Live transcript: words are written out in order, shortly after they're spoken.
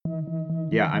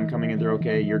Yeah, I'm coming in through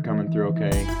okay. You're coming through okay.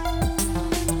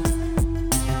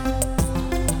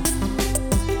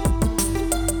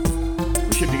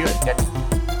 We should be good.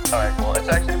 Alright, cool. It's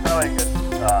actually probably a good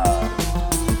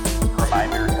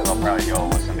reminder because I'll probably go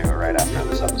listen to it right after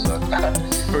this episode.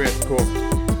 Okay, cool.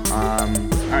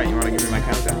 Alright, you want to give me my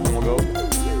countdown and we'll go?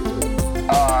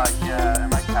 Yeah,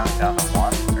 am I counting down to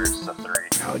 1 or just a 3?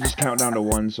 I'll just count down to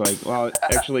 1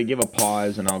 actually give a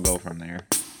pause and I'll go from there.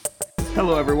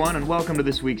 Hello everyone and welcome to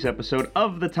this week's episode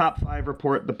of the Top 5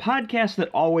 Report, the podcast that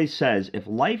always says if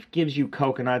life gives you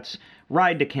coconuts,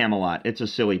 ride to Camelot. It's a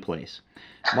silly place.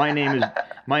 My name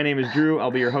is Drew.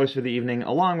 I'll be your host for the evening.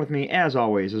 Along with me, as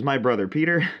always, is my brother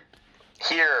Peter.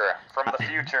 Here from the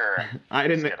future. I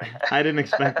didn't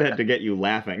expect that to get you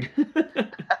laughing. I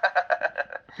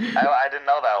didn't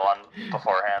know that one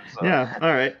beforehand. So. Yeah.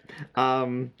 All right.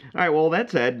 All right. Well, that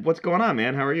said, what's going on,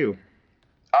 man? How are you?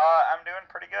 I'm doing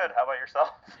pretty good. How about yourself?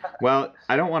 Well,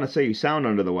 I don't want to say you sound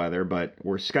under the weather, but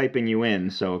we're Skyping you in,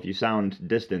 so if you sound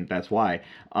distant, that's why.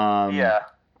 Yeah.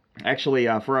 Actually,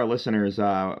 for our listeners,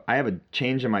 I have a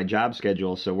change in my job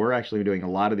schedule, so we're actually doing a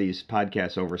lot of these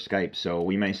podcasts over Skype, so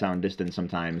we may sound distant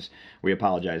sometimes. We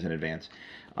apologize in advance.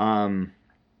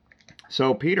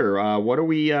 So, Peter, what are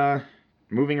we,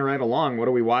 moving right along, what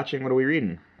are we watching, what are we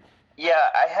reading? Yeah,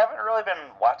 I haven't really been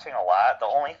watching a lot. The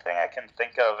only thing I can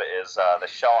think of is the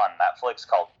show on Netflix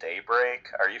called Daybreak.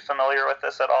 Are you familiar with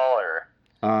this at all, or?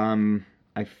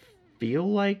 I feel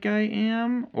like I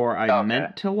am, or I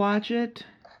meant to watch it.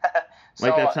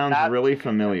 Like, that sounds really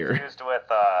familiar. Confused with,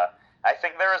 I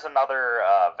think there is another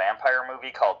vampire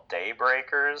movie called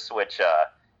Daybreakers, which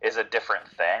is a different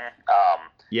thing.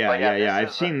 Yeah.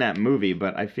 I've seen that movie,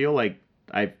 but I feel like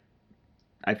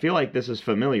this is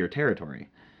familiar territory.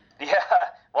 Yeah,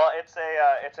 well, it's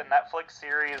a Netflix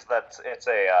series it's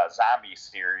a zombie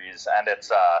series, and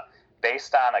it's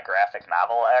based on a graphic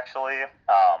novel, actually.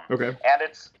 Okay. And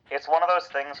it's one of those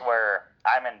things where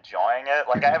I'm enjoying it.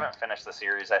 Like, I haven't finished the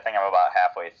series. I think I'm about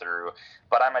halfway through,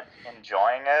 but I'm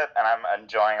enjoying it, and I'm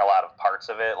enjoying a lot of parts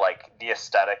of it. Like, the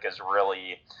aesthetic is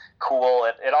really cool.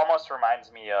 It almost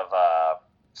reminds me of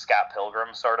Scott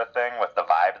Pilgrim sort of thing with the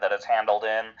vibe that it's handled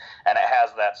in, and it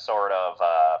has that sort of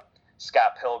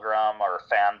Scott Pilgrim or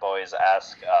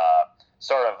Fanboys-esque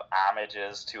sort of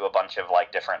homages to a bunch of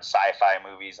like different sci-fi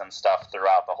movies and stuff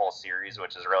throughout the whole series,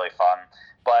 which is really fun.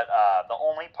 But the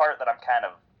only part that I'm kind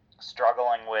of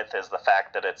struggling with is the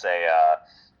fact that it's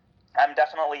I'm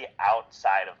definitely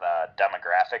outside of the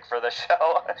demographic for the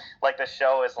show. Like, the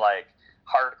show is like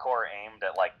hardcore aimed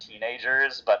at like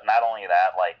teenagers, but not only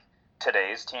that, like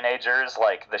today's teenagers,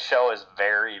 like the show is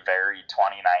very, very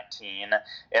 2019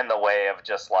 in the way of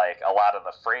just like a lot of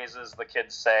the phrases the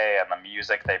kids say and the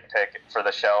music they pick for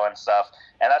the show and stuff.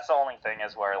 And that's the only thing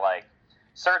is where like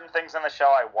certain things in the show,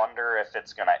 I wonder if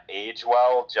it's going to age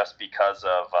well just because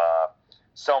of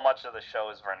so much of the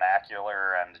show's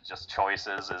vernacular and just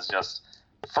choices is just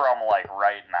from like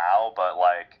right now. But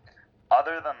like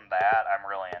other than that, I'm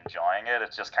really enjoying it.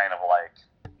 It's just kind of like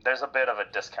there's a bit of a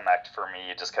disconnect for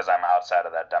me just because I'm outside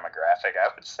of that demographic, I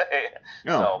would say.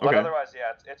 But otherwise,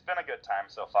 yeah, it's been a good time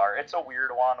so far. It's a weird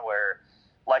one where,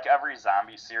 like, every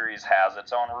zombie series has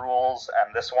its own rules,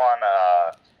 and this one,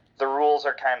 the rules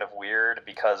are kind of weird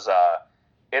because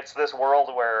it's this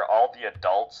world where all the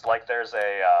adults, like, there's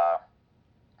a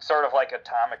sort of like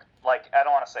atomic, like, I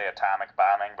don't want to say atomic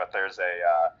bombing, but there's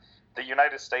the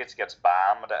United States gets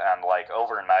bombed, and, like,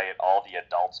 overnight, all the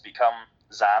adults become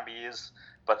zombies,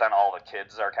 but then all the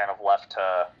kids are kind of left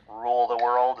to rule the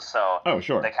world, so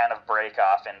they kind of break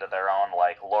off into their own,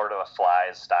 like, Lord of the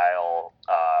Flies style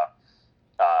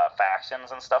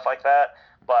factions and stuff like that.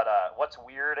 But what's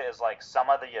weird is, like, some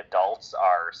of the adults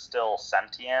are still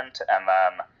sentient, and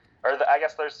then, I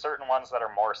guess there's certain ones that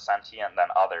are more sentient than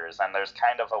others, and there's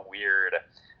kind of a weird,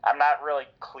 I'm not really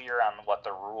clear on what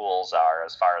the rules are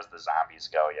as far as the zombies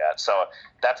go yet. So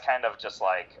that's kind of just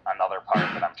like another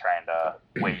part that I'm trying to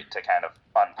wait to kind of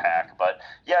unpack. But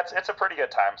yeah, it's a pretty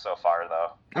good time so far,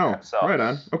 though. Oh, so, right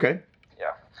on. Okay.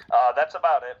 Yeah. That's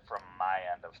about it from my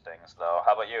end of things, though.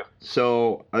 How about you?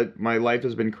 So my life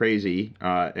has been crazy.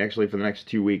 Actually, for the next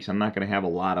 2 weeks, I'm not going to have a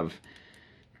lot of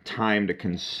time to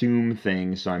consume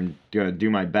things, so I'm going to do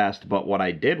my best. But what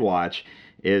I did watch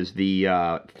is the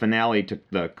finale to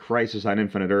the Crisis on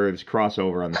Infinite Earths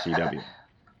crossover on the CW.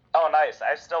 Oh, nice.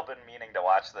 I've still been meaning to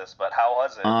watch this, but how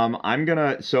was it? I'm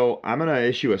gonna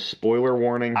issue a spoiler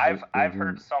warning. I've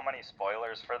heard so many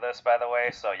spoilers for this, by the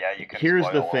way, so yeah, you can Here's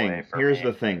spoil the thing. away for Here's me.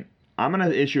 the thing. I'm gonna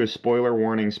issue a spoiler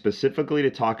warning specifically to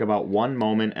talk about one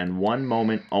moment and one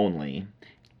moment only.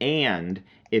 And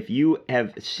if you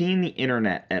have seen the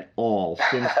internet at all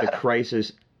since the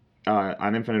Crisis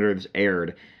on Infinite Earths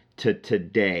aired to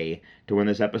today, to when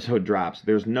this episode drops,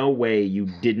 there's no way you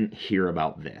didn't hear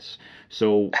about this.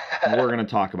 So we're going to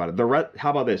talk about it.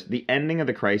 How about this? The ending of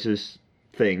the Crisis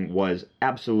thing was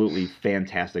absolutely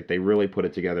fantastic. They really put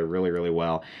it together really, really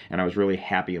well, and I was really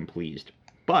happy and pleased.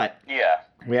 But yeah,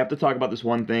 we have to talk about this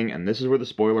one thing, and this is where the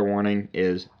spoiler warning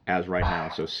is as right now.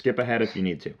 So skip ahead if you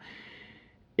need to.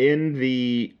 In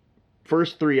the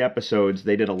first 3 episodes,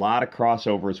 they did a lot of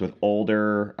crossovers with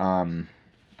older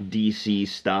DC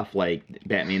stuff, like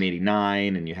Batman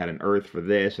 89, and you had an Earth for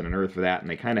this and an Earth for that, and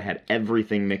they kind of had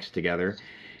everything mixed together,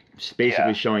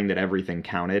 basically showing that everything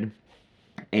counted.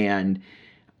 And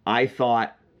I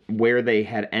thought where they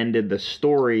had ended the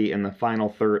story in the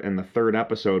third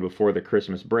episode before the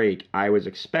Christmas break, I was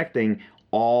expecting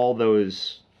all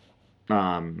those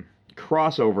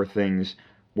crossover things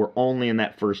were only in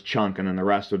that first chunk, and then the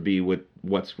rest would be with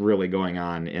what's really going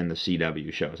on in the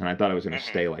CW shows. And I thought it was going to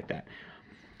stay like that.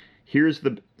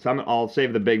 I'll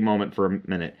save the big moment for a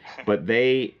minute, but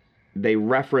they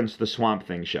referenced the Swamp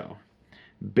Thing show.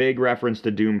 Big reference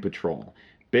to Doom Patrol.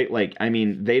 They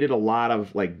did a lot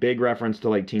of, big reference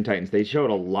to, Teen Titans. They showed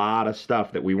a lot of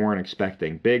stuff that we weren't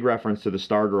expecting. Big reference to the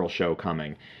Stargirl show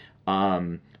coming.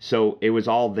 So it was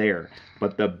all there.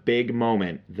 But the big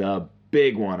moment, the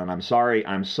big one, and I'm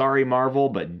sorry, Marvel,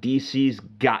 but DC's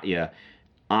got you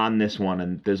on this one,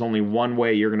 and there's only one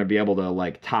way you're going to be able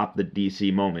to, top the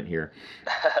DC moment here.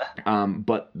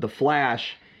 But the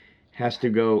Flash has to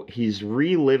go, he's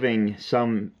reliving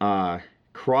some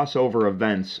crossover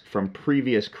events from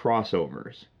previous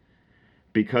crossovers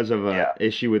because of a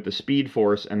issue with the Speed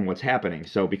Force and what's happening.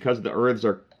 So because the Earths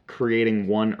are creating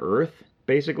one Earth,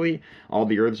 basically, all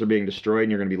the Earths are being destroyed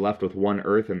and you're going to be left with one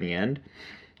Earth in the end.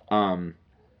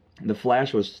 The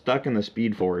Flash was stuck in the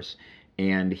Speed Force,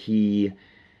 and he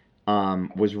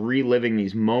was reliving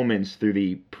these moments through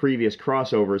the previous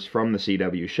crossovers from the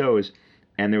CW shows,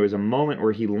 and there was a moment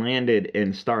where he landed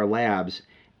in Star Labs,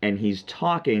 and he's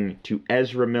talking to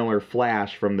Ezra Miller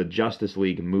Flash from the Justice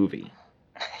League movie.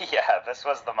 Yeah, this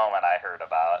was the moment I heard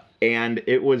about. And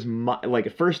it was,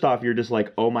 first off, you're just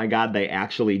like, oh my god, they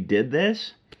actually did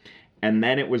this? And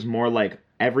then it was more like,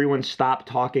 everyone stop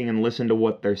talking and listen to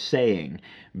what they're saying,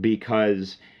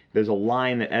 because there's a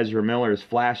line that Ezra Miller's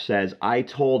Flash says, I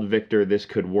told Victor this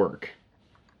could work.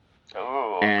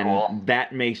 Ooh, and cool.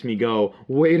 That makes me go,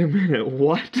 wait a minute,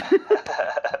 what?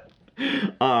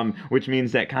 Which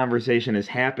means that conversation has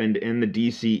happened in the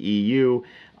DCEU,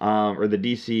 or the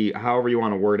DC, however you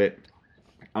want to word it,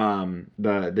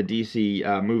 the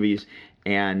DC movies,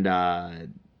 and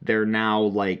they're now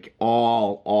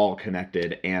all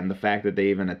connected, and the fact that they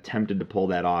even attempted to pull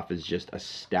that off is just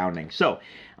astounding. So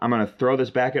I'm going to throw this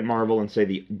back at Marvel and say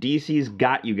the DC's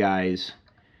got you guys,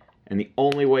 and the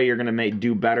only way you're going to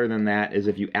do better than that is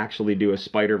if you actually do a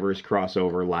Spider-Verse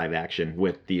crossover live action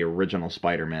with the original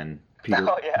Spider-Man.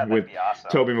 That'd be awesome.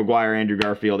 Tobey Maguire, Andrew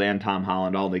Garfield, and Tom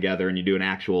Holland all together, and you do an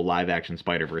actual live-action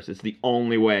Spider-Verse. It's the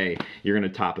only way you're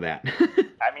going to top that.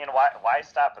 I mean, why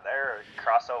stop there?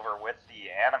 Crossover with the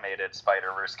animated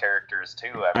Spider-Verse characters,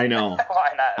 too. I know. Why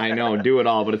not? I know, do it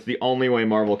all, but it's the only way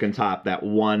Marvel can top that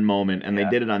one moment, and they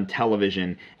did it on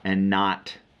television and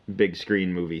not big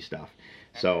screen movie stuff.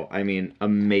 So, I mean,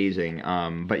 amazing.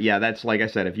 But yeah, that's, like I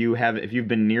said, if you've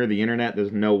been near the internet,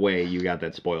 there's no way you got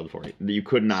that spoiled for you. You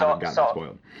could not have gotten that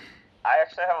spoiled. I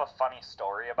actually have a funny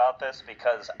story about this,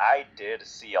 because I did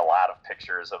see a lot of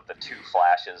pictures of the two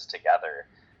Flashes together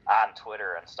on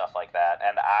Twitter and stuff like that,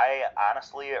 and I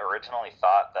honestly originally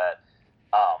thought that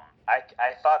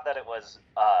I thought that it was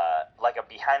like a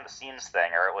behind the scenes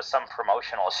thing, or it was some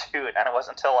promotional shoot, and it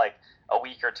wasn't until a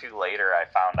week or two later I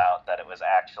found out that it was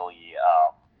actually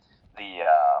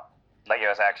it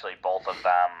was actually both of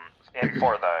them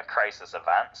for the Crisis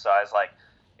event. So I was like,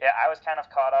 yeah, I was kind of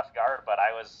caught off guard, but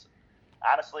I was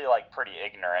honestly pretty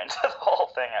ignorant to the whole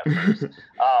thing at first.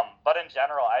 But in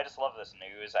general, I just love this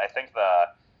news. I think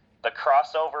the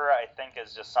crossover, I think,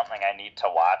 is just something I need to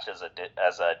watch as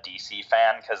a DC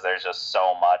fan, because there's just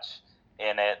so much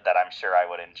in it that I'm sure I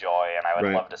would enjoy, and I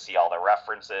would love to see all the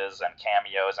references and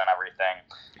cameos and everything.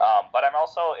 But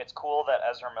it's cool that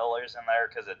Ezra Miller's in there,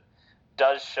 because it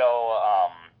does show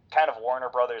kind of Warner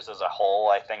Brothers as a whole,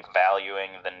 I think,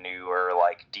 valuing the newer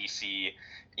DC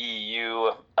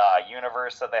EU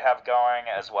universe that they have going,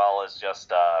 as well as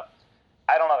just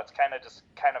I don't know, it's kind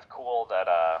of cool that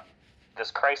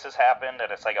this crisis happened,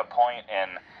 and it's a point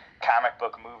in comic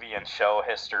book movie and show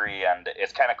history, and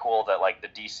it's kind of cool that like the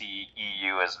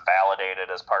DCEU is validated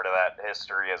as part of that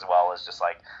history as well as just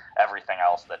like everything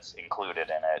else that's included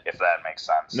in it, if that makes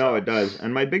sense. No, it does.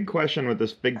 And my big question with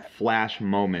this big Flash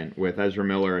moment with Ezra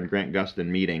Miller and Grant Gustin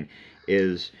meeting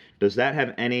is, does that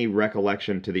have any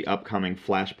recollection to the upcoming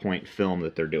Flashpoint film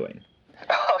that they're doing?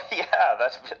 Oh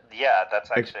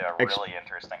that's actually a really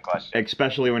interesting question.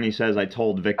 Especially when he says, "I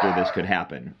told Victor this could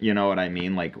happen." You know what I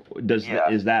mean? Like,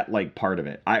 is that like part of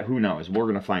it? Who knows? We're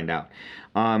gonna find out.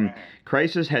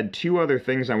 Crisis had two other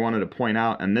things I wanted to point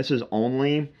out, and this is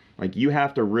only like you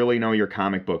have to really know your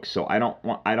comic books. So I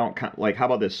don't like. How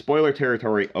about this? Spoiler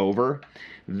territory over.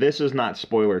 This is not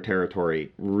spoiler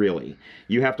territory, really.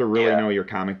 You have to really know your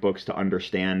comic books to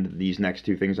understand these next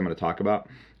two things I'm going to talk about.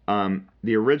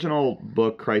 The original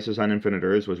book, Crisis on Infinite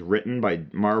Earths, was written by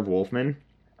Marv Wolfman,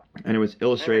 and it was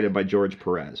illustrated by George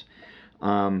Perez.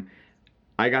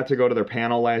 I got to go to their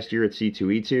panel last year at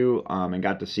C2E2 and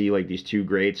got to see like these two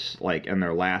greats like in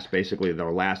their last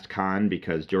con,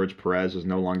 because George Perez is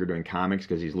no longer doing comics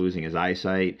because he's losing his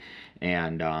eyesight,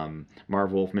 and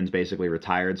Marv Wolfman's basically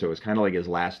retired, so it was kind of like his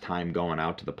last time going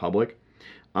out to the public.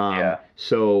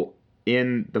 So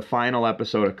in the final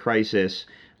episode of Crisis,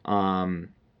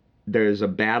 there's a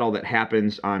battle that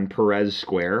happens on Perez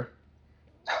Square.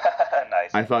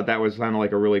 Nice. I thought that was kind of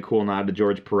like a really cool nod to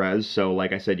George Perez. So,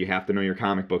 like I said, you have to know your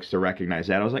comic books to recognize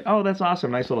that. I was like, oh, that's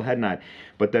awesome. Nice little head nod.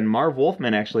 But then Marv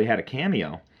Wolfman actually had a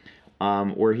cameo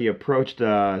where he approached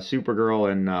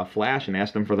Supergirl and Flash and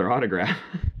asked them for their autograph.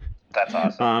 That's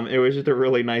awesome. It was just a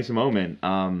really nice moment.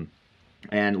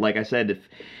 And like I said,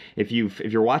 if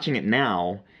you're watching it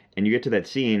now and you get to that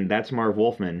scene, that's Marv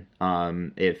Wolfman.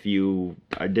 If you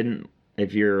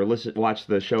watched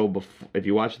the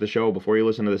show before you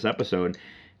listen to this episode,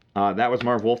 that was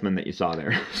Marv Wolfman that you saw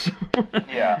there. So,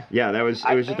 yeah, it was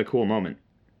just a cool moment.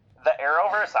 The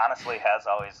Arrowverse honestly has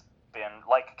always been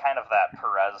like kind of that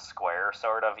Perez Square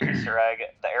sort of Easter egg.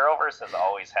 The Arrowverse has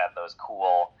always had those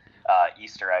cool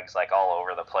Easter eggs like all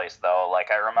over the place, though.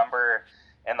 Like I remember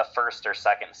in the first or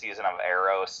second season of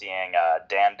Arrow seeing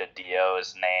Dan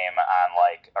DiDio's name on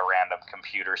like a random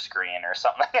computer screen or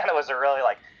something, and it was a really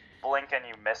like blink and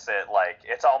you miss it. Like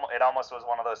it almost was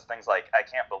one of those things like I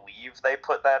can't believe they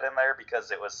put that in there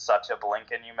because it was such a blink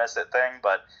and you miss it thing.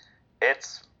 But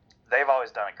they've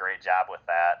always done a great job with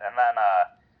that. And then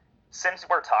since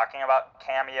we're talking about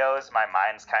cameos, my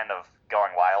mind's kind of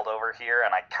going wild over here,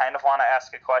 and I kind of want to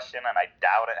ask a question, and I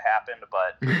doubt it happened,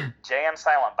 but Jay and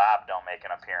Silent Bob don't make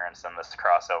an appearance in this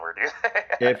crossover, do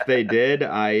they? If they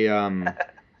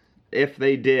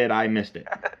did, I missed it.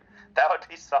 That would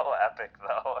be so epic,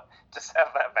 though. Just have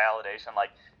that validation,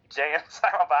 like, Jay and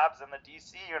Silent Bob's in the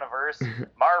DC universe.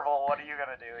 Marvel, what are you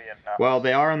going to do? You know? Well,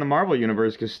 they are in the Marvel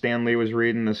universe because Stan Lee was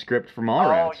reading the script from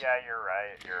Mallrats. Oh, yeah, you're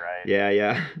right.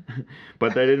 Yeah.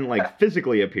 But they didn't, like,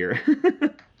 physically appear.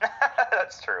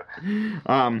 That's true.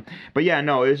 But yeah,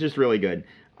 no, it was just really good.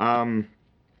 Since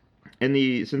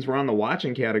we're on the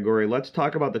watching category, let's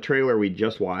talk about the trailer we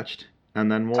just watched,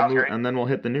 and then we'll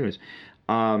hit the news.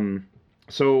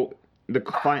 So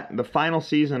the final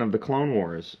season of the Clone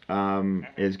Wars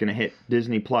is going to hit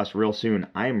Disney Plus real soon.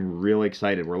 I am really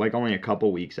excited. We're like only a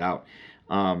couple weeks out.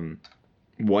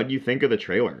 What do you think of the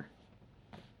trailer?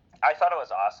 I thought it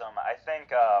was awesome. I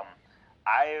think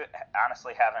I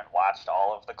honestly haven't watched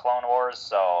all of the Clone Wars,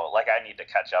 so like I need to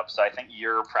catch up. So I think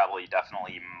you're probably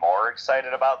definitely more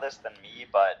excited about this than me,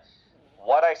 but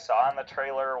what I saw in the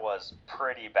trailer was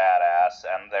pretty badass,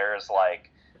 and there's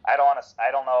like I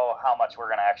don't know how much we're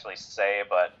gonna actually say,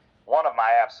 but one of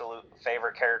my absolute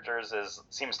favorite characters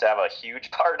seems to have a huge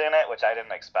part in it, which I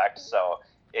didn't expect. So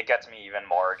it gets me even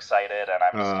more excited, and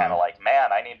I'm just kind of like,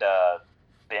 man, I need to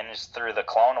binge through the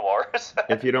Clone Wars.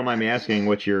 If you don't mind me asking,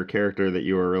 what's your character that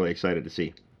you were really excited to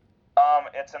see?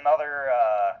 It's another.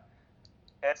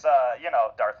 It's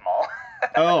Darth Maul.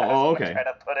 Oh, okay.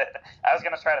 I was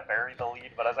gonna try to bury the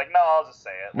lead, but I was like, no, I'll just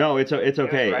say it. No, it's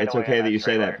okay. It's okay that you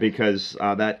say that, because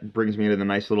that brings me to the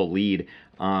nice little lead.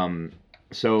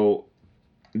 So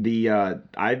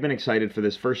I've been excited for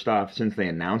this first off since they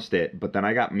announced it, but then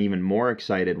I got even more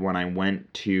excited when I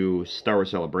went to Star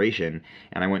Wars Celebration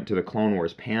and I went to the Clone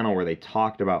Wars panel where they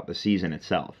talked about the season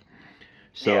itself.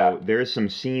 So there's some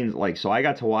scenes so I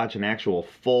got to watch an actual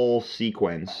full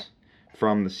sequence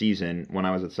from the season when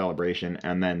I was at Celebration,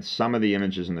 and then some of the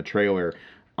images in the trailer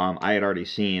I had already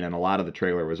seen, and a lot of the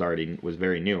trailer was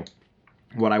very new.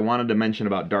 What I wanted to mention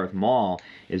about Darth Maul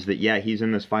is that, he's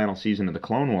in this final season of the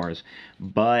Clone Wars,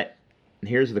 but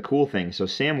here's the cool thing. So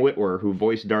Sam Witwer, who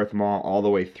voiced Darth Maul all the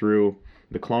way through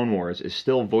the Clone Wars, is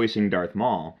still voicing Darth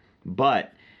Maul,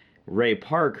 but Ray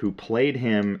Park, who played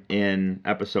him in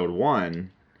episode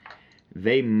 1,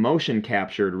 they motion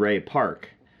captured Ray Park.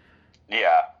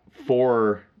 Yeah.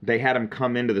 They had him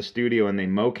come into the studio and they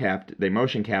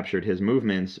motion captured his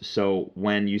movements, so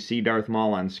when you see Darth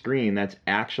Maul on screen, that's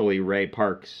actually Ray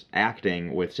Park's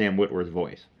acting with Sam Witwer's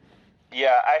voice.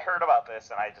 Yeah, I heard about this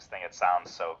and I just think it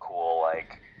sounds so cool.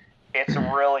 Like, it's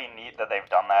really neat that they've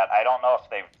done that. I don't know if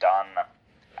they've done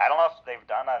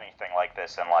anything like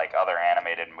this in like other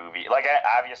animated movies. Like,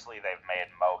 obviously they've made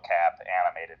mocap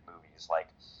animated movies. Like,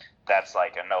 that's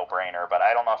like a no-brainer, but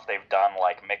I don't know if they've done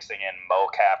like mixing in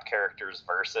mocap characters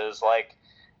versus like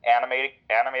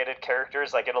animated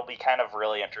characters. Like, it'll be kind of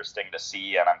really interesting to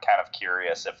see, and I'm kind of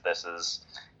curious if this is,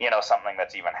 something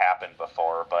that's even happened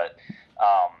before. But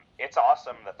it's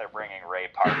awesome that they're bringing Ray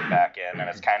Park back in, and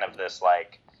it's kind of this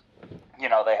like,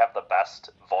 they have the best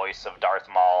voice of Darth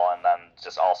Maul and then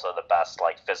just also the best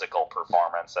like physical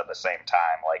performance at the same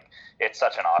time. Like, it's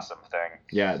such an awesome thing.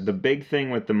 Yeah, the big thing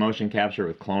with the motion capture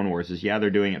with Clone Wars is, they're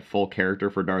doing it full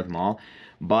character for Darth Maul,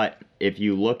 but if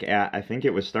you look at, I think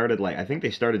they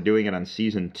started doing it on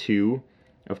season 2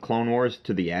 of Clone Wars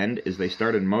to the end, is they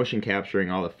started motion capturing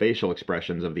all the facial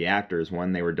expressions of the actors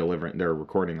when they're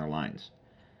recording their lines.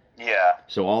 Yeah.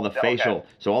 So all the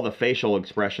facial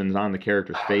expressions on the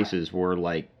characters' faces were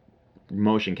like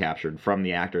motion captured from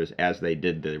the actors as they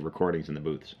did the recordings in the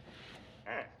booths.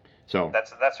 So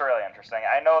that's really interesting.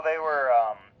 I know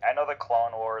the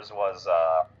Clone Wars was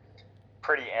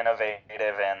pretty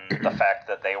innovative in the fact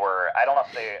that they were, I don't know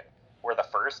if they were the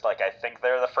first, like I think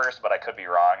they're the first, but I could be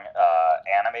wrong,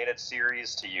 animated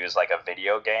series to use like a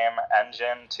video game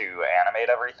engine to animate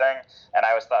everything, and I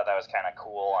always thought that was kind of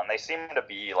cool, and they seem to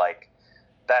be like,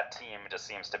 that team just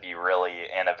seems to be really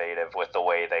innovative with the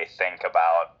way they think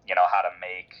about, how to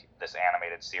make this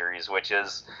animated series, which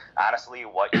is honestly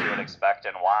what you would expect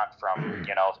and want from,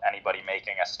 anybody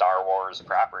making a Star Wars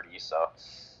property, so.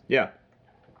 Yeah.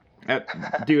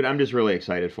 Dude, I'm just really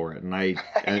excited for it, and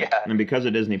and because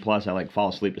of Disney Plus, I like fall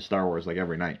asleep to Star Wars like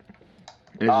every night.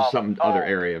 And it's just other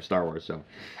area of Star Wars, so.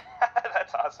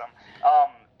 That's awesome.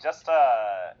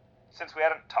 Since we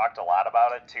hadn't talked a lot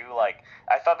about it too, like,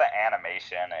 I thought the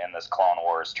animation in this Clone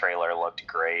Wars trailer looked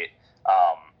great.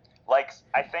 Like,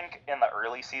 I think in the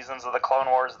early seasons of the Clone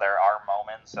Wars, there are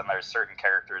moments and there's certain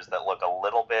characters that look a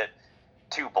little bit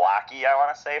too blocky, I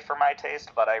want to say, for my taste,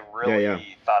 but I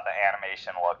really thought the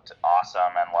animation looked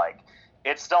awesome, and like,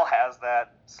 it still has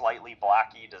that slightly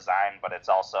blocky design, but it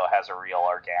also has a real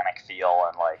organic feel,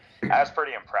 and like, I was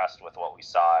pretty impressed with what we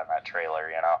saw in that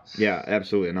trailer, Yeah,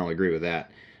 absolutely, and I'll agree with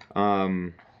that.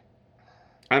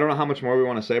 I don't know how much more we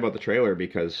want to say about the trailer,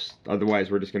 because otherwise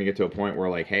we're just going to get to a point where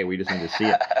like, hey, we just need to see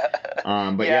it.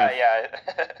 But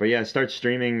it starts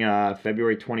streaming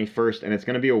February 21st, and it's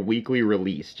going to be a weekly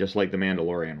release, just like The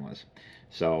Mandalorian was.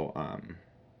 So,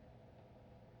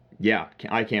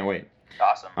 I can't wait.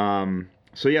 Awesome.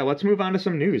 So yeah, let's move on to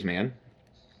some news, man.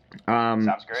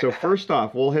 Sounds great. So first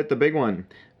off, we'll hit the big one.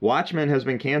 Watchmen has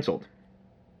been canceled.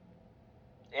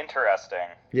 Interesting.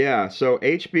 Yeah, so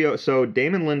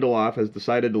Damon Lindelof has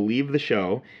decided to leave the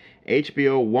show.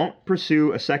 HBO won't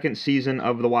pursue a second season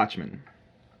of The Watchmen.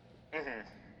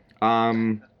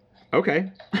 Mm-hmm.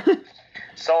 Okay.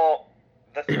 So,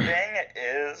 the thing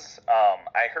is,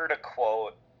 I heard a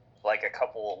quote like a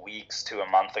couple of weeks to a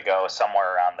month ago,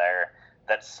 somewhere around there,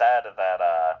 that said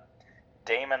that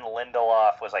Damon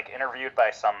Lindelof was like interviewed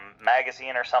by some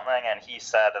magazine or something, and he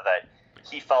said that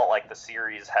he felt like the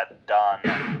series had done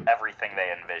everything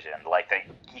they envisioned. Like,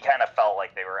 he kind of felt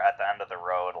like they were at the end of the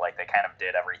road, like they kind of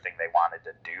did everything they wanted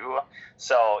to do.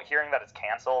 So hearing that it's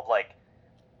canceled, like,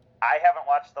 I haven't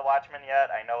watched The Watchmen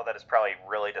yet. I know that it's probably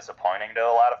really disappointing to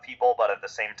a lot of people, but at the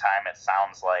same time, it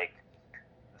sounds like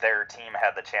their team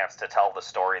had the chance to tell the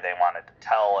story they wanted to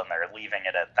tell, and they're leaving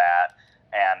it at that.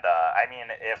 And, I mean,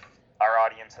 if our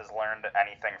audience has learned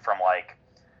anything from, like,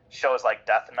 shows like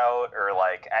Death Note or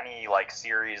like any like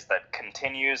series that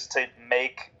continues to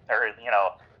make or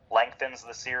lengthens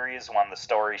the series when the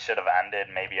story should have ended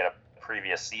maybe at a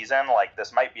previous season, like,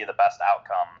 this might be the best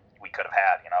outcome we could have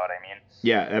had, you know what I mean?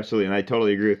 Yeah, absolutely, and I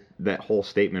totally agree with that whole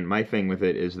statement. My thing with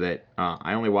it is that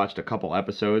I only watched a couple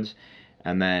episodes,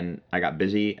 and then I got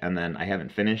busy, and then I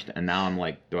haven't finished, and now I'm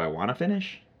like, do I want to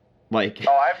finish? Like,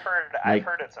 I've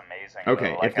heard it's amazing.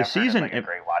 Okay, like, if the season, it's like a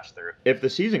great watch through. If the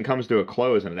season comes to a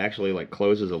close and it actually like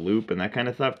closes a loop and that kind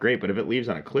of stuff, great. But if it leaves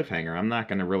on a cliffhanger, I'm not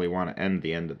gonna really want to end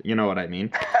the end of, you know what I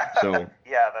mean? So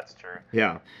yeah, that's true.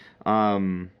 Yeah,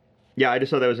 I just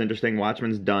thought that was interesting.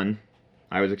 Watchmen's done.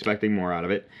 I was expecting more out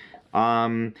of it.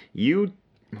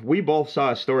 We both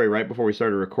saw a story right before we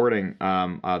started recording.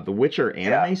 The Witcher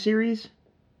anime series.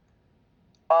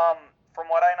 From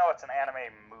what I know, it's an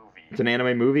anime movie. It's an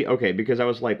anime movie? Okay, because I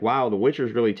was like, wow, The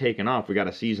Witcher's really taken off. We got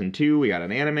a season 2, we got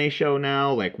an anime show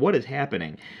now. Like, what is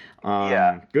happening?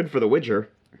 Yeah. Good for The Witcher.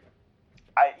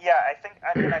 I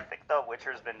think The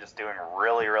Witcher's been just doing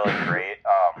really, really great.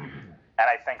 And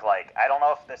I think, like, I don't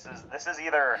know if this is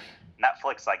either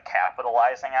Netflix, like,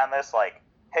 capitalizing on this, like,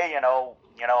 hey, a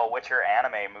Witcher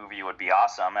anime movie would be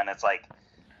awesome, and it's, like,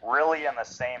 really in the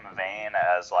same vein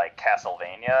as, like,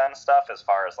 Castlevania and stuff, as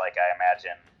far as, like, I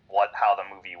imagine how the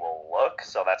movie will look,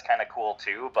 so that's kind of cool,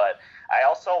 too. But I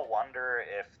also wonder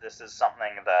if this is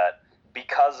something that,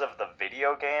 because of the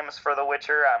video games for The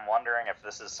Witcher, I'm wondering if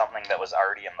this is something that was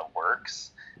already in the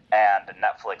works, and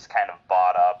Netflix kind of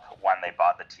bought up when they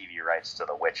bought the TV rights to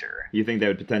The Witcher. You think they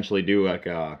would potentially do like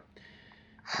a,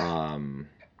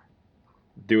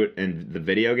 do it in the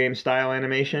video game style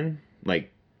animation,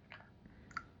 like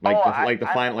the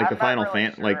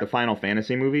Final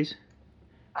Fantasy movies?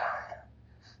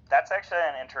 That's actually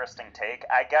an interesting take.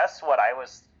 I guess what I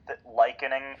was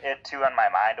likening it to in my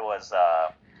mind was,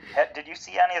 did you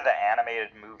see any of the animated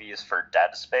movies for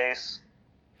Dead Space?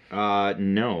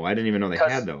 No, I didn't even know they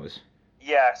had those.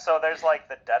 Yeah, so there's like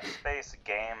the Dead Space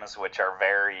games, which are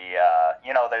very,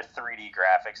 they're 3D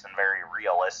graphics and very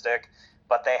realistic,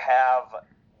 but they have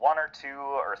 1 or 2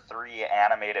 or 3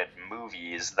 animated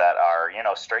movies that are,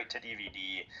 straight to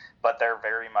DVD, but they're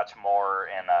very much more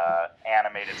in a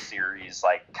animated series,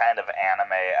 like kind of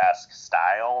anime-esque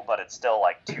style, but it's still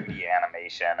like 2D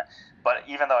animation. But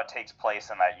even though it takes place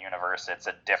in that universe, it's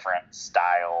a different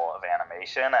style of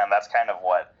animation, and that's kind of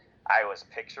what I was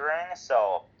picturing.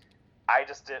 So I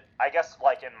guess,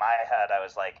 like, in my head, I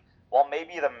was like, well,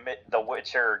 maybe the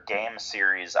Witcher game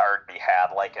series already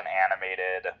had, like, an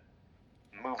animated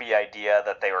movie idea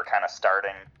that they were kind of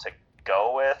starting to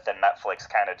go with, and Netflix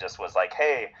kind of just was like,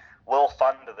 hey, we'll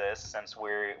fund this since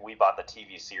we bought the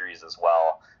TV series as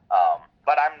well.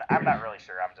 But I'm not really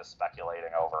sure. I'm just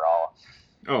speculating overall.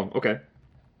 Oh, okay.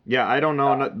 Yeah, I don't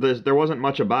know. There wasn't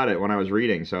much about it when I was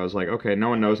reading, so I was like, okay, no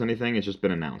one knows anything. It's just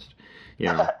been announced.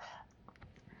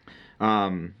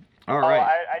 All right.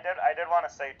 I did want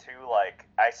to say too, like,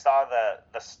 I saw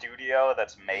the studio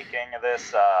that's making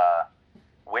this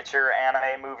Witcher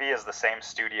anime movie is the same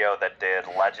studio that did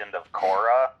Legend of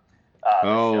Korra.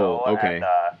 Show. Okay. And,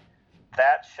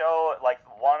 that show, like,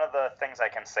 one of the things I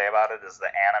can say about it is the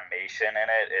animation in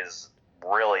it is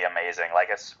really amazing. Like,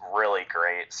 it's really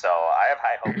great. So I have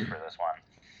high hopes for this one.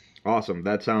 Awesome.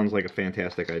 That sounds like a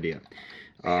fantastic idea.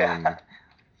 Yeah.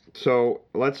 So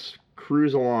let's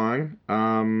cruise along.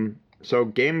 So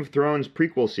Game of Thrones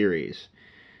prequel series.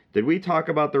 Did we talk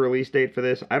about the release date for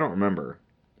this? I don't remember.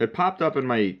 It popped up in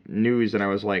my news and I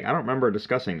was like, I don't remember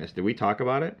discussing this. Did we talk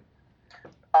about it?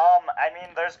 I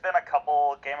mean, there's been a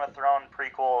couple Game of Thrones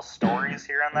prequel stories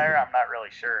here and there. I'm not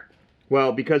really sure.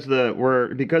 Well, because of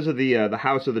the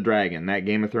House of the Dragon, that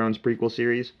Game of Thrones prequel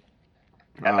series.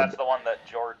 And that's the one that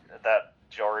George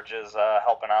is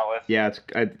helping out with. Yeah,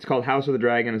 it's called House of the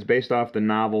Dragon. It's based off the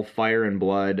novel Fire and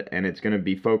Blood, and it's going to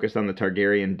be focused on the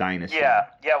Targaryen dynasty. Yeah,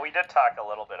 we did talk a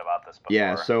little bit about this before.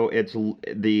 Yeah, so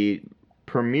the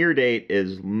premiere date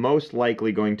is most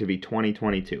likely going to be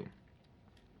 2022.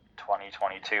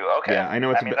 2022. Okay. Yeah, I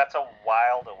know that's a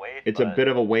wild wait. It's a bit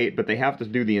of a wait, but they have to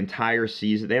do the entire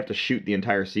season. They have to shoot the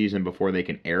entire season before they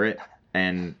can air it.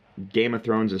 And Game of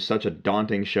Thrones is such a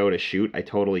daunting show to shoot. I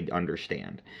totally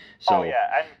understand. So, oh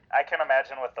yeah, I can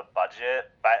imagine with the budget.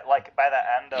 By the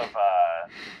end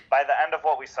of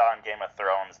what we saw in Game of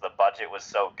Thrones, the budget was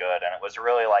so good, and it was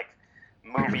really like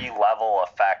movie level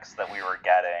effects that we were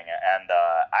getting, and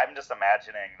I'm just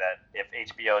imagining that if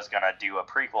HBO is going to do a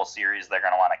prequel series, they're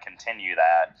going to want to continue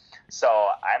that. So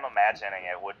I'm imagining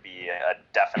it would be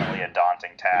definitely a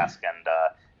daunting task, and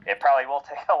it probably will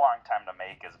take a long time to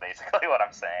make, is basically what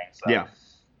I'm saying. So. Yeah.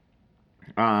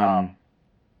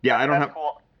 I don't have.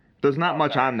 Cool. There's not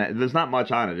much on that. There's not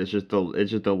much on it. It's just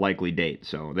a likely date.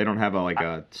 So they don't have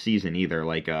a season either.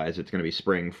 Like, is it going to be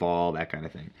spring, fall, that kind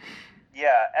of thing.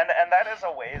 Yeah, and that is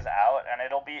a ways out, and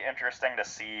it'll be interesting to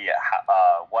see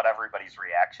what everybody's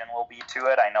reaction will be to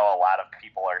it. I know a lot of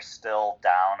people are still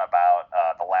down about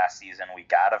the last season we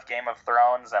got of Game of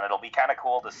Thrones, and it'll be kind of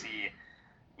cool to see,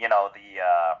 the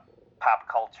pop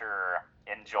culture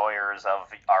enjoyers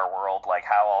of our world, like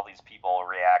how all these people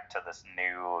react to this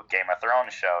new Game of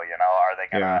Thrones show. Are they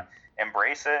gonna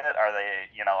embrace it? Are they,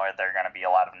 are there going to be a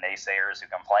lot of naysayers who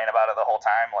complain about it the whole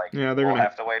time? Like, yeah, we'll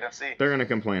have to wait and see. They're going to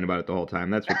complain about it the whole time.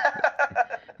 That's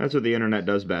what the internet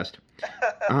does best.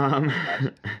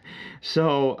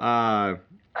 So, all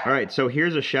right. So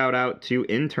here's a shout out to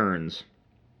interns.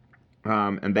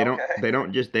 And they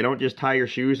don't just tie your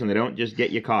shoes and they don't just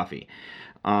get you coffee.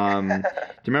 Do you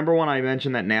remember when I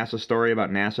mentioned that NASA story about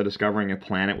NASA discovering a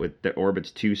planet that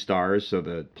orbits 2 stars? So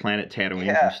the planet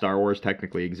Tatooine from Star Wars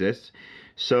technically exists.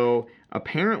 So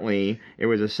apparently it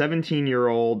was a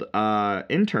 17-year-old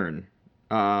intern,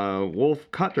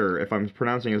 Wolf Cutter, if I'm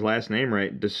pronouncing his last name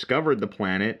right, discovered the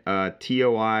planet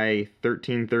TOI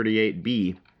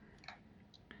 1338b.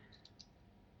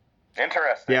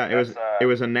 Interesting. Yeah, it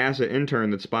was a NASA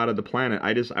intern that spotted the planet.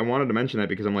 I wanted to mention that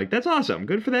because I'm like, that's awesome.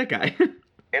 Good for that guy.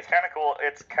 It's kind of cool.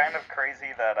 It's kind of crazy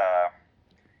that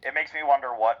it makes me wonder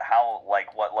what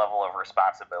level of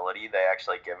responsibility they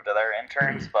actually give to their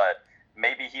interns, but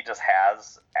maybe he just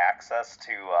has access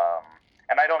to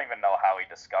and I don't even know how he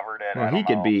discovered it. Well,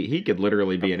 he could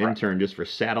literally be an intern just for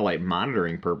satellite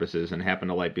monitoring purposes and happen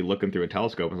to like be looking through a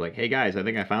telescope and was like, hey guys, I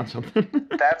think I found something.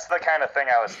 That's the kind of thing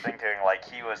I was thinking, like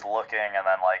he was looking and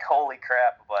then like, holy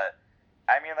crap, but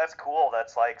I mean, that's cool.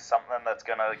 That's like something that's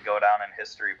going to go down in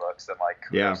history books, and like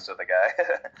kudos to the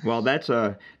guy. Well, that's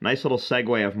a nice little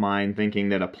segue of mine thinking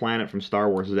that a planet from Star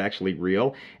Wars is actually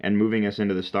real and moving us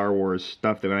into the Star Wars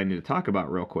stuff that I need to talk about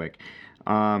real quick.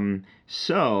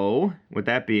 So, with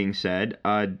that being said,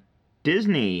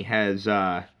 Disney has,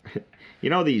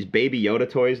 these Baby Yoda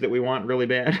toys that we want really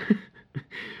bad?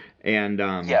 And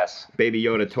yes. Baby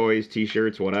Yoda toys,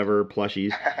 t-shirts, whatever,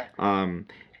 plushies.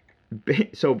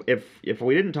 So if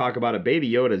we didn't talk about it,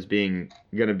 Baby Yoda is going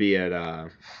to be at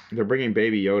they're bringing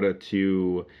Baby Yoda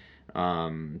to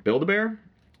Build-A-Bear,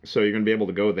 so you're going to be able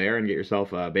to go there and get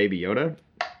yourself a Baby Yoda,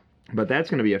 but that's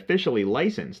going to be officially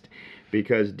licensed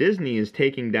because Disney is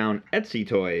taking down Etsy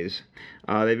toys.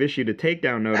 They've issued a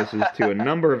takedown notices to a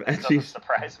number of Etsy. Doesn't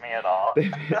surprise me at all.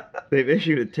 They've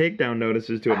issued a takedown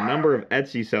notices to a number of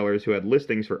Etsy sellers who had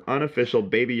listings for unofficial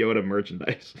Baby Yoda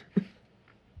merchandise.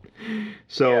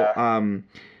 So,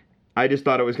 I just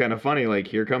thought it was kind of funny. Like,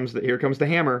 here comes the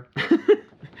hammer.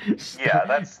 That's stop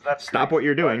crazy, what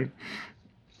you're doing.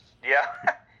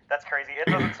 That's crazy.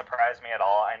 It doesn't surprise me at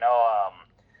all. I know,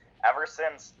 ever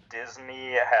since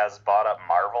Disney has bought up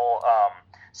Marvel,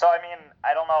 so I mean,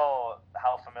 I don't know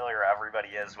how familiar everybody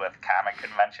is with comic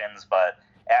conventions, but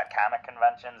at comic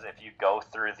conventions, if you go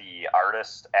through the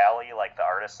artist alley, like the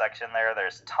artist section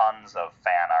there's tons of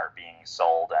fan art being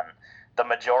sold, and the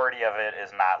majority of it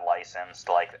is not licensed.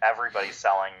 Like, everybody's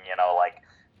selling, like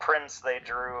prints they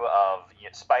drew of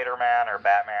Spider-Man or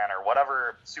Batman or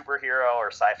whatever superhero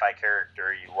or sci-fi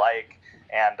character you like.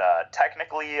 And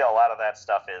technically, a lot of that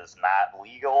stuff is not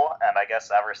legal. And I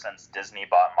guess ever since Disney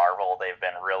bought Marvel, they've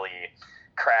been really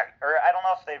I don't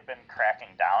know if they've been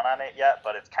cracking down on it yet,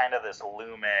 but it's kind of this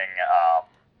looming,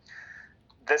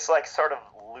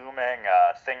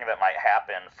 thing that might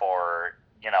happen for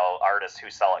artists who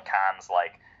sell at cons,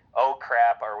 like, oh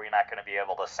crap, are we not going to be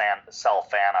able to sell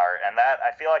fan art? And that,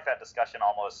 I feel like that discussion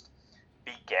almost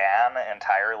began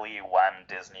entirely when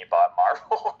Disney bought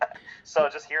Marvel. So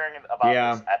just hearing about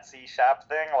this Etsy shop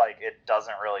thing, like, it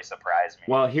doesn't really surprise me.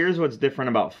 Well, here's what's different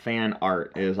about fan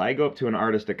art is I go up to an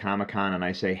artist at Comic-Con and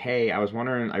I say, hey, I was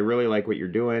wondering, I really like what you're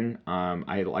doing.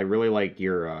 I really like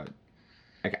your...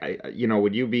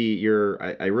 would you be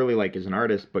I really like as an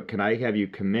artist, but can I have you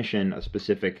commission a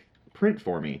specific print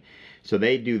for me? So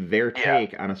they do their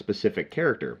take on a specific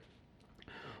character.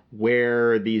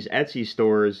 Where these Etsy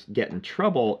stores get in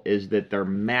trouble is that they're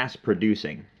mass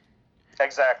producing.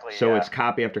 Exactly. So it's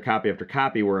copy after copy after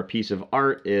copy, where a piece of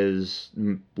art is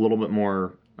a little bit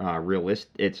more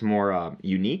realistic. It's more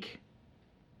unique.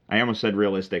 I almost said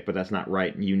realistic, but that's not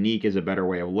right. Unique is a better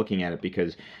way of looking at it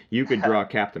because you could draw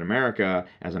Captain America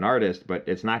as an artist, but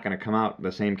it's not going to come out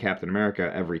the same Captain America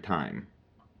every time.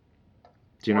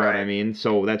 Do you know what I mean?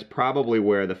 So that's probably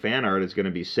where the fan art is going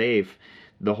to be safe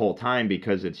the whole time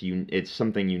because it's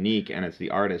something unique and it's the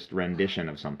artist rendition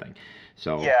of something.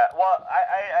 So yeah, well,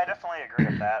 I definitely agree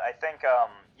with that. I think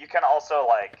you can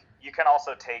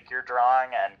also take your drawing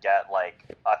and get like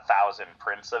 1,000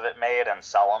 prints of it made and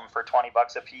sell them for $20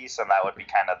 a piece, and that would be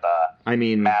kind of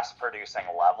the mass producing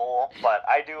level. But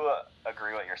I do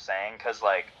agree what you're saying, because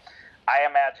like I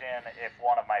imagine if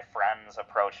one of my friends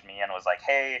approached me and was like,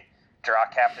 hey, draw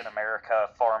Captain America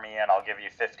for me and I'll give you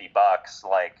 $50,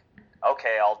 like,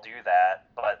 okay, I'll do that.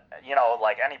 But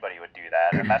like anybody would do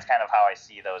that, and that's kind of how I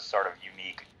see those sort of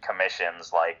unique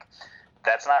commissions. Like,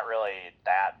 that's not really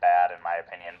that bad in my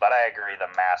opinion, but I agree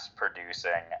the mass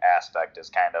producing aspect is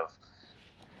kind of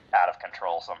out of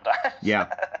control sometimes. Yeah.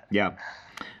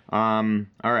 All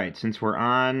right, since we're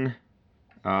on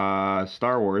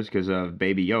Star Wars because of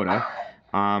Baby Yoda,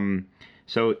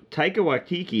 so Taika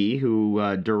Waititi,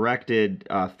 who directed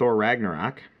Thor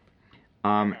Ragnarok,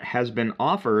 has been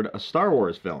offered a Star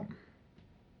Wars film.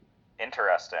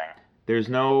 Interesting. There's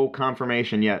no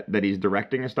confirmation yet that he's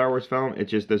directing a Star Wars film. It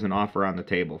just there's an offer on the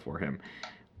table for him.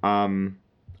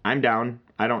 I'm down.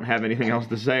 I don't have anything else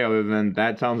to say other than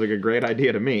that sounds like a great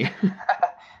idea to me.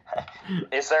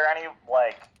 Is there any,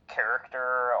 like,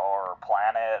 character or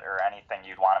planet or anything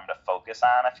you'd want him to focus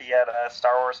on if he had a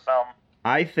Star Wars film?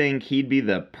 I think he'd be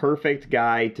the perfect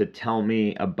guy to tell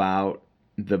me about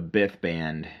the Bith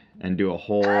Band and do a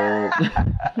whole...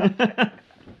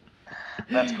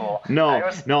 That's cool.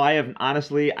 No, I have,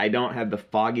 honestly, I don't have the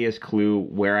foggiest clue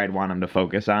where I'd want him to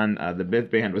focus on. The Bith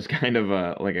Band was kind of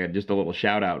just a little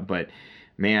shout out, but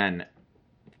man,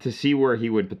 to see where he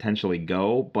would potentially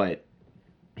go, but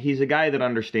he's a guy that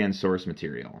understands source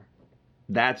material.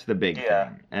 That's the big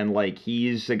thing. And, like,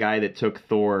 he's a guy that took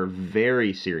Thor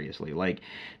very seriously. Like,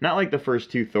 not like the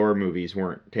first two Thor movies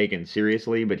weren't taken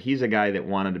seriously, but he's a guy that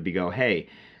wanted to go, hey,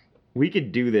 we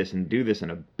could do this and do this in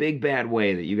a big bad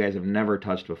way that you guys have never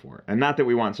touched before. And not that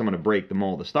we want someone to break the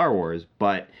mold of Star Wars,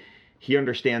 but he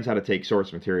understands how to take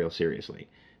source material seriously.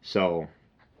 So,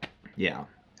 yeah.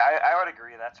 I would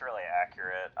agree. That's really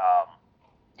accurate.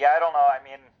 Yeah, I don't know. I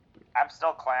mean, I'm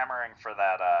still clamoring for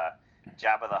that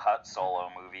Jabba the Hutt solo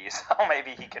movie, so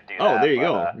maybe he could do that. Oh, there you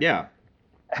go. Yeah.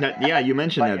 Yeah, you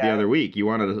mentioned that the other week. You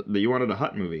wanted a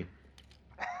Hutt movie.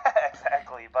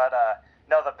 Exactly, but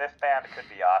no, the Biff Band could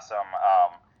be awesome.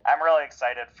 I'm really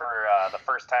excited for the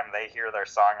first time they hear their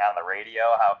song on the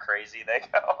radio, how crazy they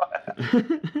go.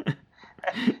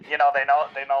 You know, they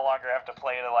no longer have to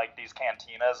play to, like, these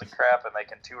cantinas and crap, and they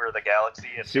can tour the galaxy.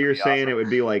 So you're saying it would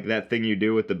be like that thing you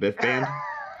do with the Biff Band?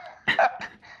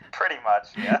 Pretty much,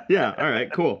 yeah. Yeah, all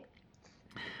right, cool.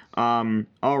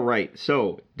 All right,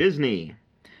 so Disney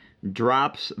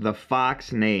drops the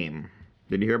Fox name.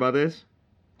 Did you hear about this?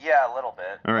 Yeah, a little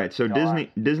bit. All right, so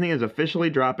Disney is officially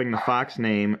dropping the Fox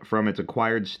name from its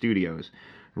acquired studios,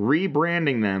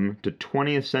 rebranding them to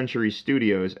 20th Century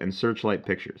Studios and Searchlight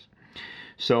Pictures.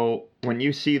 So when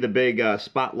you see the big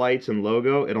spotlights and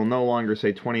logo, it'll no longer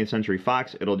say 20th Century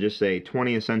Fox, it'll just say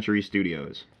 20th Century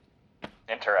Studios.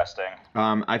 Interesting.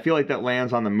 I feel like that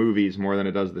lands on the movies more than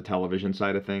it does the television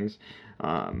side of things.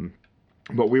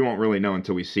 But we won't really know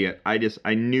until we see it. I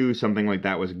knew something like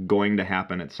that was going to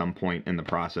happen at some point in the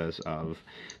process of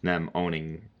them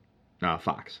owning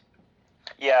Fox.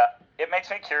 Yeah, it makes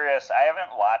me curious. I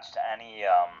haven't watched any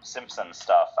Simpsons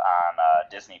stuff on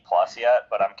Disney Plus yet,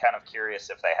 but I'm kind of curious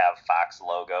if they have Fox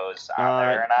logos on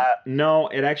there or not. No,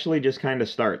 it actually just kind of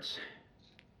starts.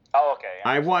 Oh, okay.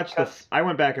 I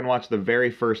went back and watched the very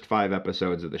first 5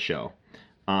 episodes of the show.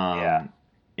 Yeah.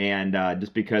 And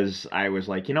just because I was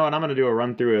like, you know what, I'm going to do a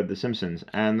run through of The Simpsons.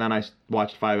 And then I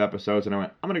watched 5 episodes and I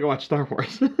went, I'm going to go watch Star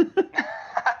Wars. Nice.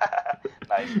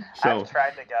 I've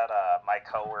tried to get my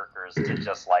coworkers to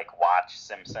just, like, watch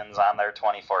Simpsons on there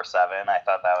 24/7. I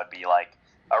thought that would be, like,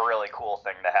 a really cool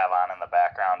thing to have on in the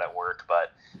background at work,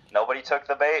 but nobody took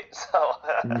the bait, so...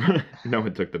 No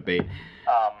one took the bait.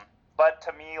 But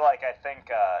to me, like, I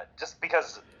think just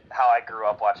because how I grew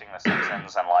up watching The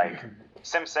Simpsons and, like,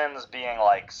 Simpsons being,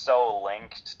 like, so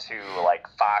linked to, like,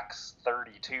 Fox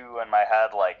 32 in my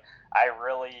head, like, I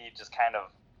really just kind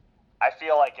of, I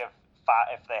feel like if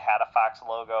they had a Fox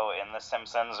logo in The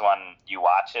Simpsons when you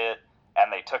watch it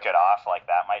and they took it off, like,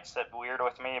 that might sit weird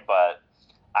with me, but,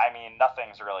 I mean,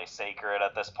 nothing's really sacred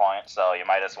at this point, so you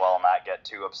might as well not get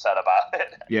too upset about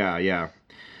it. Yeah.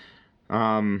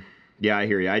 Yeah, I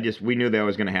hear you. We knew that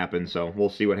was going to happen, so we'll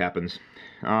see what happens.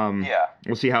 Yeah.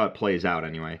 We'll see how it plays out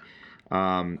anyway.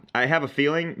 I have a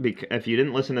feeling if you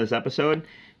didn't listen to this episode,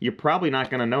 you're probably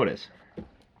not going to notice.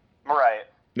 Right.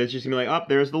 It's just going to be like, oh,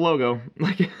 there's the logo.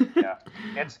 Yeah.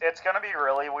 It's going to be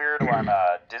really weird when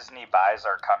Disney buys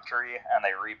our country and they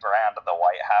rebrand the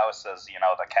White House as, you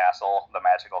know, the castle, the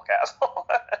magical castle.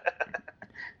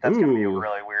 That's going to be a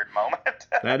really weird moment.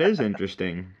 That is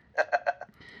interesting.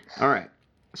 All right.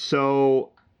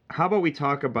 So, how about we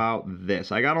talk about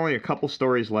this? I got only a couple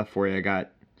stories left for you. I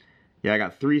got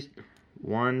 3,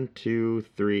 1, 2,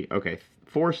 3. Okay,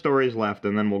 4 stories left,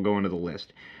 and then we'll go into the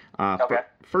list. Okay.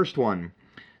 First one,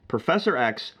 Professor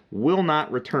X will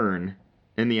not return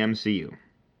in the MCU.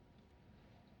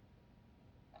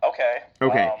 Okay.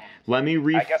 Let me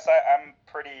I guess I'm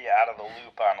pretty out of the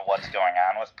loop on what's going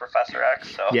on with Professor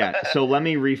X. So. Yeah, so let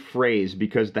me rephrase,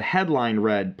 because the headline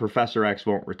read, Professor X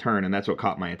won't return, and that's what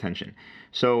caught my attention.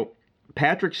 So,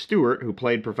 Patrick Stewart, who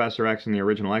played Professor X in the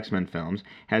original X-Men films,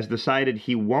 has decided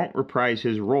he won't reprise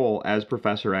his role as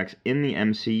Professor X in the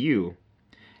MCU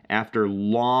after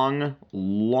long,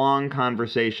 long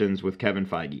conversations with Kevin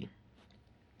Feige.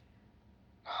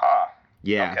 Huh.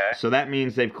 Yeah, okay. So that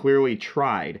means they've clearly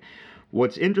tried.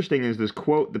 what's interesting is this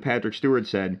quote that Patrick Stewart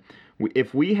said,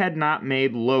 "If we had not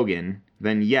made Logan,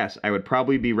 then yes, I would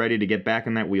probably be ready to get back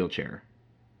in that wheelchair.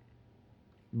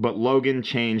 But Logan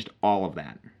changed all of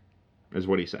that," is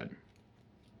what he said.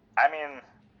 I mean,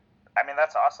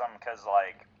 that's awesome because,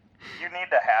 like, you need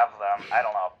to have them. I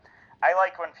don't know. I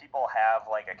like when people have,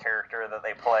 like, a character that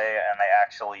they play and they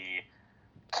actually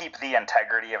keep the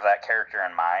integrity of that character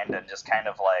in mind and just kind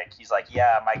of, like, he's like,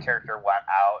 yeah, my character went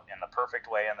out in the perfect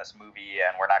way in this movie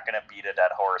and we're not going to beat a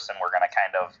dead horse and we're going to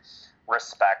kind of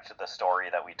respect the story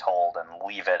that we told and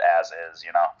leave it as is,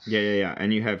 you know? Yeah.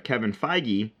 And you have Kevin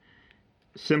Feige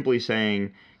simply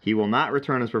saying he will not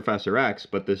return as Professor X,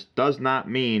 but this does not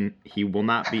mean he will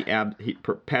not be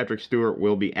Patrick Stewart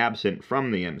will be absent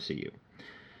from the MCU.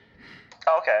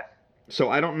 Okay. So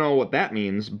I don't know what that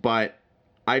means, but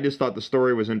I just thought the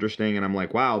story was interesting, and I'm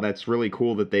like, wow, that's really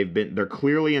cool that they're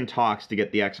clearly in talks to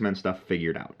get the X-Men stuff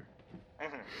figured out.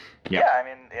 Mm-hmm. Yeah. Yeah, I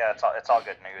mean, yeah, it's all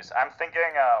good news. I'm thinking,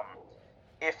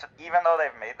 if even though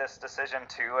they've made this decision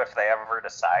too, if they ever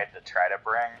decide to try to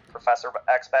bring Professor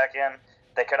X back in,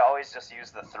 they could always just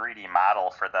use the 3D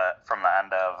model from the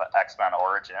end of X-Men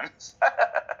Origins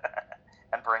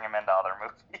and bring him into other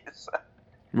movies.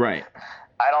 Right.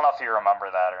 I don't know if you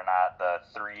remember that or not, the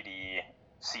 3D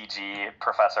CG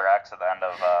Professor X at the end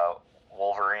of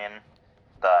Wolverine,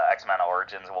 the X-Men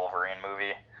Origins Wolverine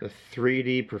movie. The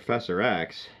 3D Professor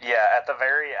X? Yeah, at the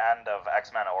very end of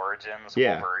X-Men Origins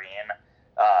Wolverine,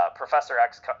 Professor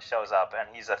X shows up and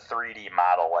he's a 3D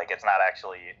model. Like, it's not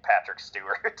actually Patrick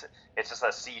Stewart. It's just a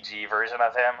CG version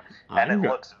of him. And it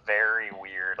looks very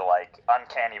weird, like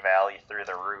Uncanny Valley through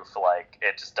the roof. Like,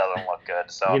 it just doesn't look good.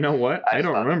 So you know what? I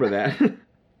don't remember that.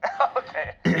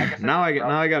 Okay. Now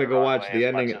I got to go watch the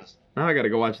ending. Now I got to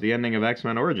go watch the ending of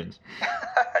X-Men Origins.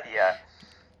 Yeah.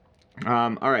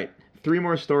 All right. 3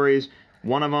 more stories.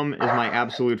 One of them is my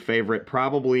absolute favorite,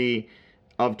 probably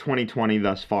of 2020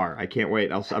 thus far. I can't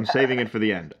wait. I'm saving it for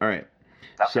the end. All right.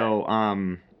 Okay. So,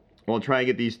 we'll try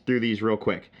and get through these real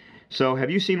quick. So,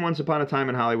 have you seen Once Upon a Time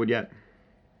in Hollywood yet?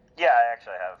 Yeah, I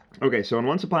actually have. Okay, so in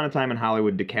Once Upon a Time in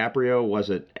Hollywood,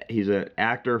 DiCaprio he's an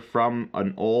actor from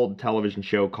an old television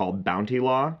show called Bounty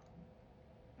Law.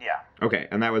 Yeah. Okay,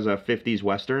 and that was a 50s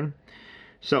Western.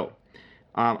 So,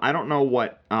 I don't know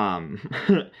what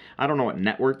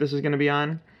network this is going to be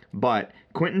on, but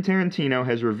Quentin Tarantino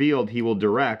has revealed he will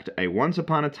direct a Once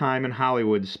Upon a Time in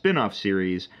Hollywood spin-off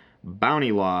series,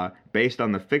 Bounty Law, based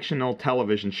on the fictional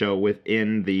television show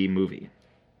within the movie.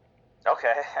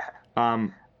 Okay.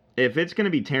 If it's going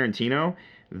to be Tarantino,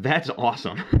 that's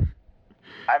awesome.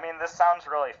 I mean, this sounds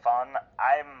really fun.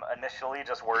 I'm initially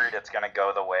just worried it's going to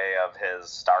go the way of his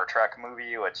Star Trek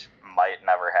movie, which might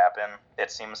never happen,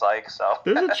 it seems like. So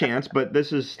there's a chance, but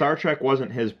Star Trek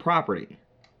wasn't his property.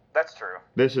 That's true.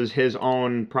 This is his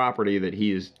own property that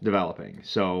he's developing,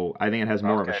 so I think it has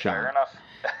more of a shot. Fair enough.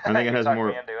 I think it has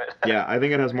more. Yeah, I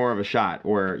think it has more of a shot.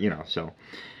 Where so.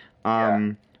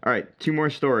 All right, 2 more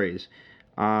stories.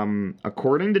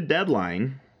 According to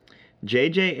Deadline,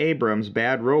 J.J. Abrams'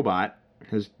 Bad Robot,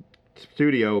 his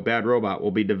studio Bad Robot,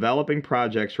 will be developing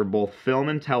projects for both film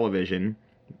and television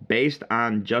based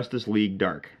on Justice League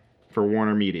Dark for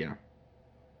Warner Media.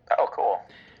 Oh, cool.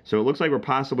 So it looks like we're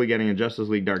possibly getting a Justice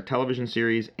League Dark television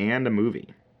series and a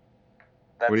movie.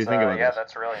 What do you think about this? Yeah,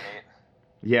 that's really neat.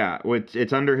 Yeah,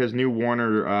 it's under his new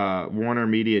Warner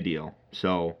Media deal.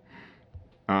 So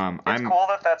it's cool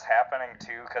that that's happening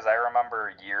too, because I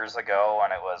remember years ago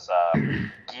when it was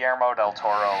Guillermo del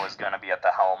Toro was going to be at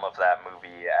the helm of that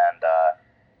movie, and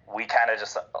we kind of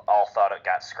just all thought it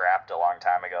got scrapped a long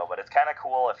time ago. But it's kind of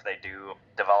cool if they do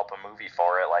develop a movie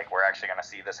for it. Like, we're actually going to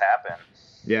see this happen.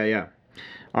 Yeah.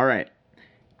 All right.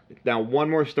 Now, one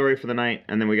more story for the night,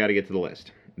 and then we got to get to the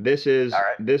list. This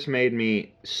made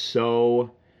me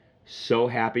so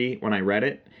happy when I read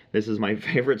it. This is my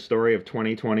favorite story of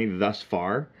 2020 thus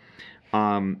far.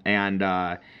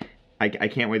 I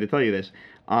can't wait to tell you this.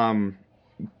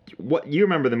 What you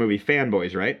remember the movie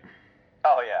Fanboys, right?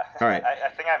 Oh, yeah. All right. I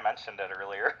think I mentioned it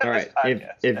earlier. All right.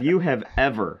 If you have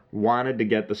ever wanted to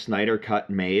get the Snyder Cut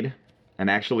made and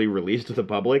actually released to the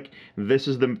public, this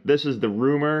is the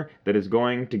rumor that is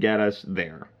going to get us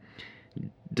there.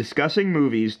 Discussing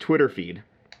Movies Twitter feed,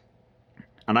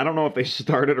 and I don't know if they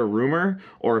started a rumor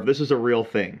or if this is a real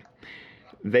thing.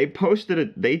 They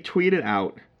tweeted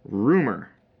out, rumor,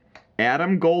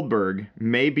 Adam Goldberg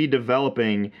may be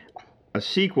developing a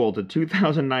sequel to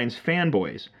 2009's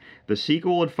Fanboys. The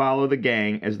sequel would follow the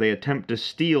gang as they attempt to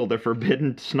steal the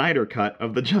forbidden Snyder Cut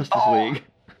of the Justice League.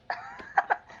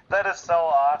 That is so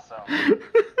awesome.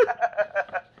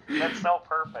 That's so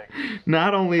perfect.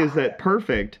 Not only is that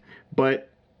perfect, but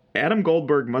Adam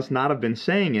Goldberg must not have been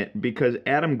saying it because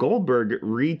Adam Goldberg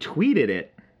retweeted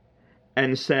it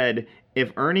and said,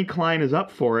 "If Ernie Klein is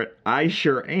up for it, I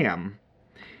sure am."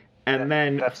 And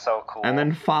then that's so cool. And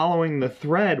then following the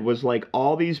thread was like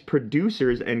all these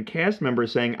producers and cast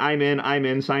members saying, I'm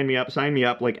in, sign me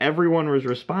up. Like everyone was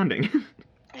responding.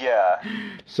 Yeah.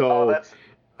 So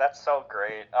that's so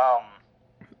great.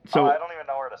 So I don't even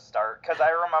know where to start, because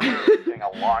I remember reading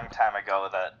a long time ago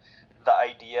that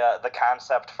the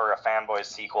concept for a Fanboys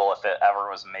sequel, if it ever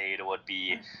was made, would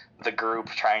be the group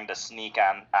trying to sneak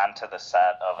onto the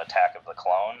set of Attack of the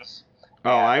Clones.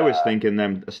 I was thinking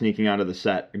them sneaking onto the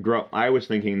set. I was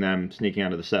thinking them sneaking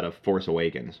onto the set of Force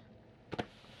Awakens.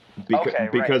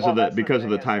 Because of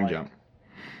the time jump.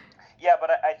 Yeah, but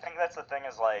I think that's the thing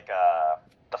is like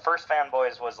the first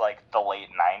Fanboys was like the late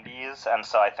 90s, and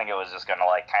so I think it was just gonna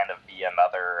like kind of be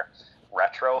another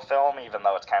retro film, even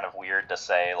though it's kind of weird to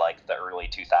say like the early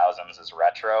 2000s is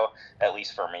retro, at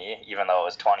least for me, even though it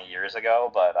was 20 years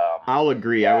ago. But I'll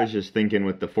agree. Yeah. I was just thinking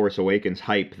with the Force Awakens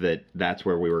hype that's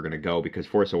where we were going to go, because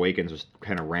Force Awakens was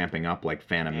kind of ramping up like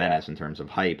Phantom Menace in terms of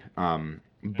hype.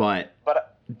 But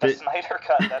the Snyder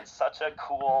Cut, that's such a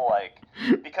cool, like,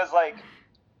 because like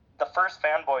the first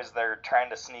Fanboys, they're trying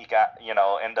to sneak out,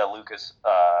 into Lucas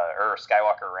or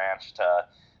Skywalker Ranch to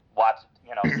watch,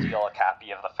 steal a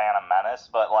copy of the Phantom Menace,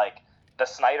 but like the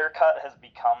Snyder Cut has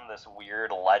become this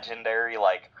weird legendary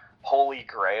like holy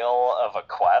grail of a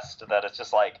quest that it's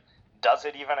just like, does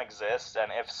it even exist?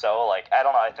 And if so, like, I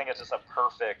don't know, I think it's just a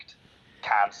perfect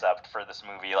concept for this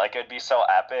movie. Like, it'd be so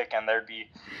epic and there'd be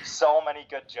so many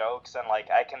good jokes, and like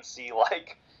I can see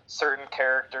like certain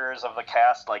characters of the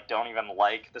cast like don't even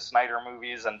like the Snyder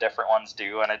movies and different ones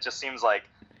do, and it just seems like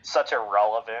such a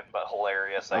relevant but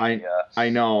hilarious idea. I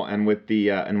know, and with the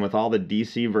and with all the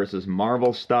DC versus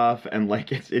Marvel stuff, and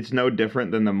like it's no different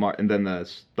than the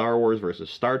Star Wars versus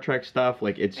Star Trek stuff.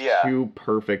 Like it's too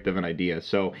perfect of an idea.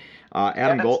 So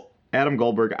Adam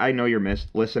Goldberg, I know you're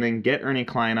listening. Get Ernie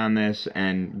Klein on this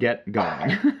and get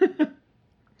going.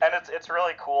 And it's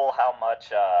really cool how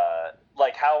much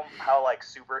like how like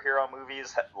superhero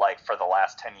movies like for the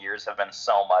last 10 years have been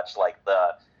so much like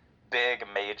the big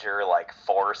major like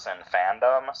force and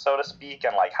fandom, so to speak,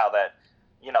 and like how that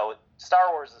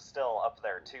Star Wars is still up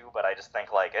there too, but I just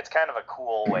think like it's kind of a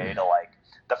cool way to like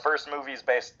the first movie's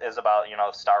is about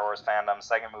Star Wars fandom,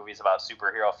 second movie's about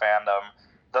superhero fandom,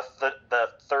 the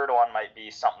third one might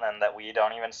be something that we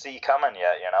don't even see coming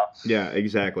yet, Yeah,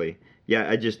 exactly.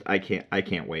 Yeah, I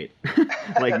can't wait.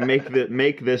 Like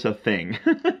make this a thing.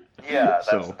 Yeah,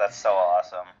 that's so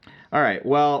awesome. All right,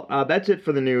 well, that's it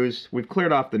for the news. We've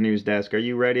cleared off the news desk. Are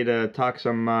you ready to talk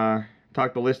the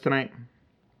list tonight?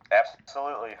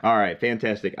 Absolutely. All right,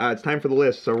 fantastic. It's time for the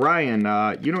list. So Ryan,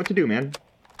 you know what to do, man.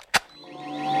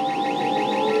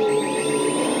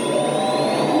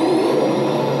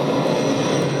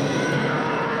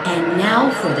 And now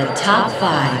for the top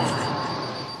 5.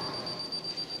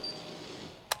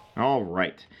 All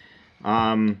right.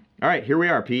 All right, here we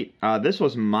are, Pete. This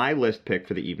was my list pick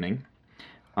for the evening.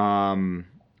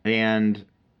 And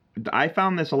I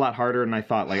found this a lot harder than I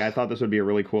thought. Like, I thought this would be a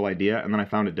really cool idea, and then I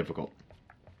found it difficult.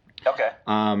 Okay.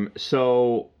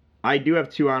 So I do have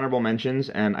 2 honorable mentions,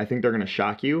 and I think they're going to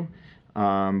shock you.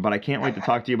 But I can't wait to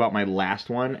talk to you about my last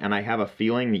one, and I have a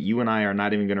feeling that you and I are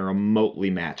not even going to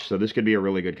remotely match. So this could be a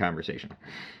really good conversation.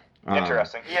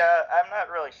 Interesting. Yeah, I'm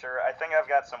not really sure. I think I've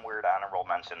got some weird honorable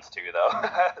mentions too, though.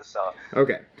 So.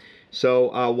 Okay.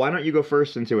 So why don't you go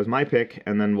first, since it was my pick,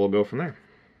 and then we'll go from there.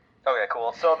 Okay,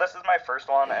 cool. So this is my first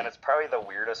one, and it's probably the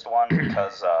weirdest one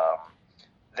because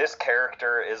this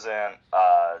character isn't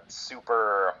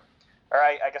super, or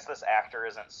I guess this actor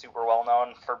isn't super well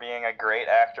known for being a great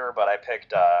actor, but I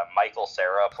picked Michael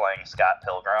Cera playing Scott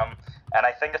Pilgrim, and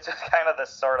I think it's just kind of this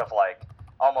sort of like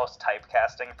almost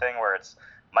typecasting thing where it's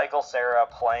Michael Cera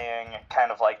playing kind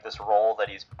of like this role that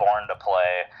he's born to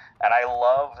play, and I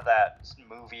love that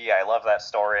movie, I love that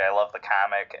story, I love the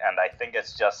comic, and I think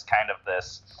it's just kind of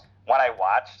this, when I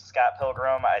watched Scott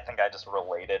Pilgrim, I think I just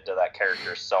related to that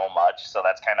character so much, so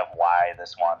that's kind of why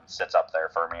this one sits up there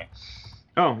for me.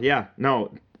 Oh, yeah,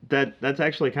 no, that's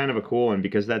actually kind of a cool one,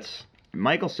 because that's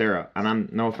Michael Cera, and I'm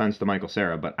no offense to Michael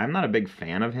Cera, but I'm not a big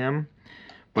fan of him,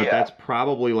 but that's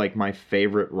probably like my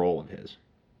favorite role of his.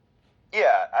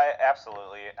 Yeah,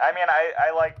 absolutely. I mean,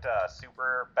 I liked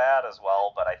Superbad as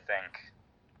well, but I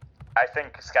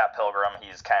think Scott Pilgrim,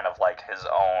 he's kind of like his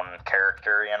own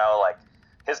character, like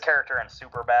his character in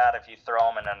Superbad, if you throw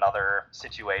him in another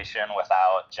situation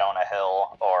without Jonah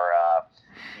Hill or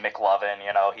McLovin,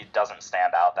 he doesn't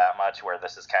stand out that much, where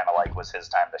this is kind of like was his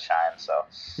time to shine, so.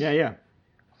 Yeah.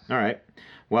 All right.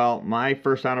 Well, my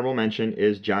first honorable mention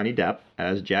is Johnny Depp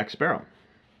as Jack Sparrow.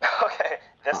 Okay,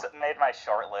 this made my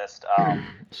short list.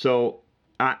 So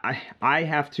I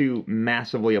have to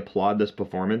massively applaud this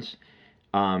performance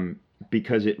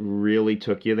because it really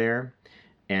took you there.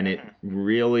 And it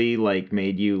really like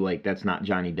made you like, that's not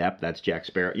Johnny Depp, that's Jack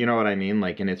Sparrow. You know what I mean?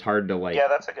 Like, and it's hard to like. Yeah,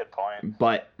 that's a good point.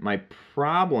 But my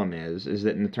problem is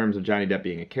that in terms of Johnny Depp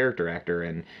being a character actor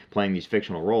and playing these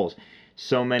fictional roles,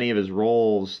 so many of his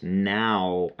roles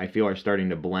now I feel are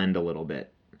starting to blend a little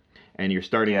bit, and you're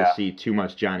starting to see too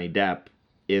much Johnny Depp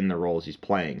in the roles he's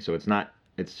playing. So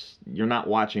you're not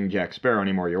watching Jack Sparrow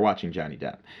anymore. You're watching Johnny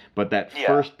Depp. But that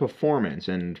first performance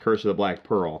in Curse of the Black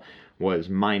Pearl was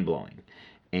mind blowing.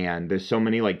 And there's so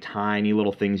many like tiny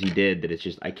little things he did that it's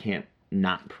just I can't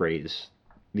not praise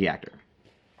the actor.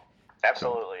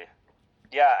 Absolutely.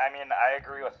 Yeah, I mean, I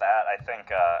agree with that. I think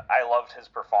I loved his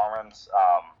performance.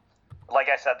 Like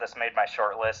I said, this made my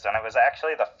short list, and it was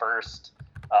actually the first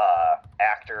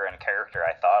actor and character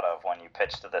I thought of when you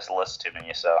pitched this list to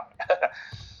me. So.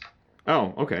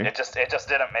 Oh, okay. It just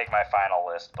didn't make my final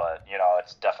list, but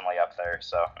it's definitely up there.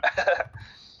 So.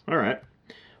 All right.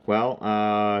 Well,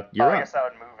 you're up. I guess I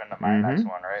would move into my next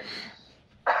one, right?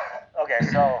 Okay,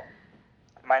 so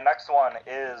my next one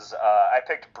is I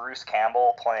picked Bruce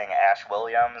Campbell playing Ash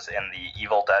Williams in the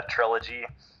Evil Dead trilogy.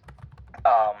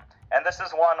 And this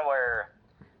is one where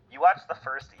you watch the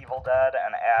first Evil Dead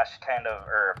and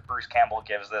Bruce Campbell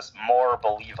gives this more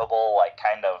believable, like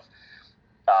kind of,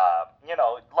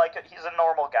 like he's a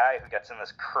normal guy who gets in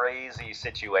this crazy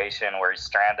situation where he's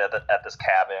stranded at this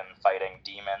cabin fighting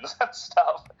demons and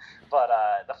stuff. But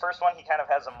the first one, he kind of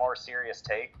has a more serious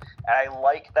take. And I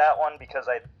like that one because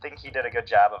I think he did a good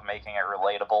job of making it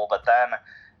relatable. But then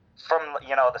from,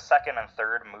 the second and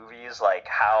third movies, like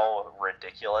how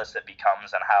ridiculous it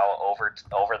becomes and how over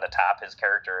the top his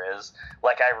character is,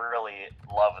 like I really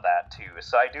love that too.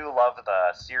 So I do love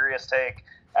the serious take.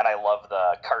 And I love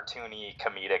the cartoony,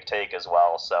 comedic take as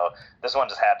well. So this one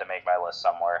just had to make my list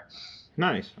somewhere.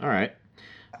 Nice. All right.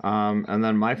 And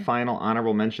then my final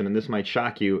honorable mention, and this might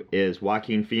shock you, is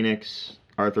Joaquin Phoenix,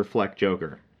 Arthur Fleck,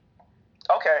 Joker.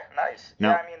 Okay, nice. No.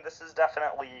 Yeah, I mean, this is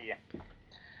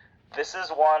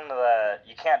one that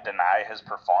you can't deny his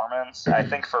performance. I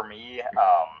think for me,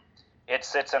 it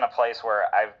sits in a place where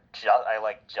I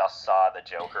just saw the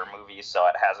Joker movie, so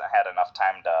it hasn't had enough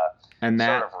time to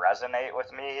sort of resonate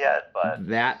with me yet. But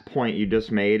that point you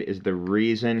just made is the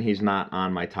reason he's not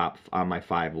on my 5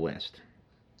 list.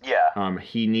 Yeah.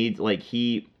 He needs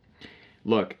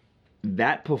look,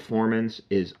 that performance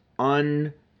is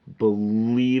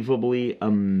unbelievably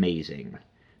amazing.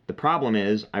 The problem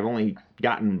is I've only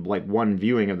gotten like one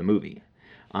viewing of the movie.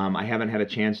 I haven't had a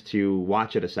chance to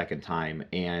watch it a second time,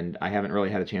 and I haven't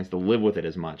really had a chance to live with it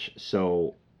as much.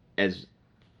 So,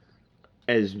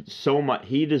 so much,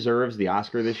 he deserves the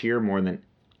Oscar this year more than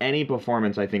any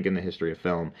performance I think in the history of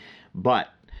film. But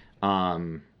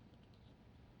I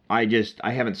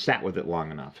haven't sat with it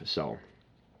long enough. So.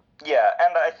 Yeah,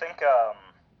 and I think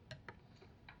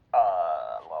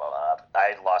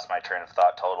I lost my train of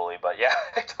thought totally, but yeah,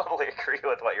 I totally agree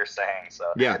with what you're saying.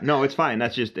 So yeah, no, it's fine.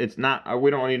 That's just, it's not.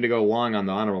 We don't need to go long on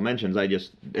the honorable mentions. In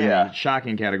the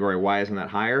shocking category, why isn't that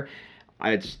higher?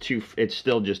 It's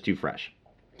still just too fresh.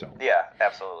 So yeah,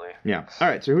 absolutely. Yeah. All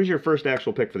right. So who's your first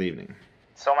actual pick for the evening?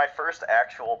 So my first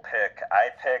actual pick, I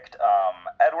picked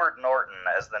Edward Norton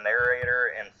as the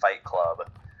narrator in Fight Club.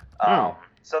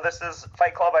 So this is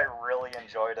Fight Club. I really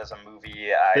enjoyed as a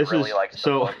movie. I really liked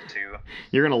the book too.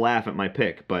 You're gonna laugh at my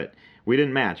pick, but we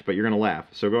didn't match. But you're gonna laugh.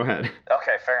 So go ahead.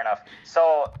 Okay, fair enough.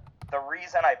 So the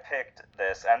reason I picked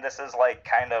this, and this is like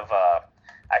kind of, I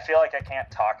feel like I can't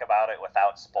talk about it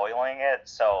without spoiling it.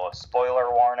 So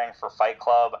spoiler warning for Fight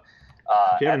Club.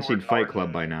 If you haven't seen Fight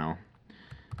Club by now.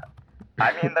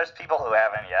 I mean, there's people who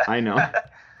haven't yet. I know.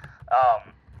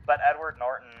 But Edward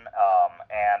Norton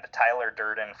and Tyler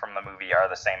Durden from the movie are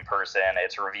the same person.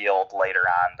 It's revealed later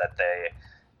on that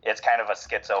it's kind of a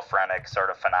schizophrenic sort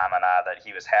of phenomena that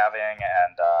he was having,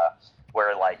 and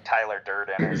where like Tyler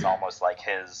Durden is almost like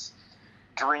his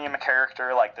dream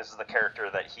character. Like this is the character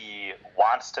that he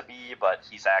wants to be, but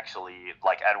he's actually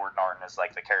like Edward Norton is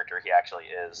like the character he actually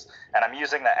is. And I'm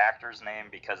using the actor's name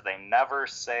because they never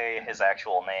say his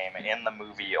actual name in the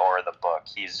movie or the book.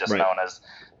 He's just known as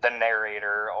the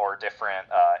narrator or different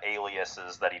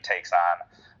aliases that he takes on.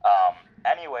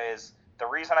 Anyways, the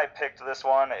reason I picked this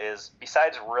one is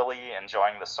besides really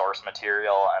enjoying the source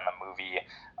material and the movie,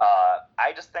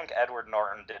 I just think Edward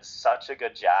Norton did such a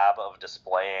good job of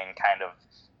displaying kind of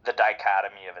the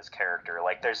dichotomy of his character.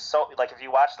 Like there's if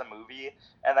you watch the movie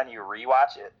and then you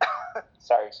rewatch it,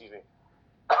 sorry, excuse me.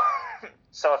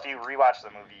 so if you rewatch the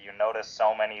movie, you notice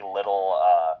so many little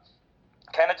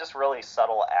kind of just really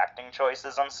subtle acting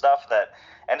choices and stuff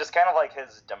and just kind of like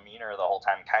his demeanor the whole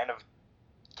time kind of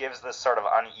gives this sort of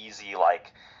uneasy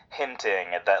like hinting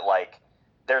that like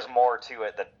there's more to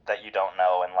it that you don't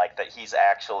know, and like that he's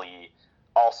actually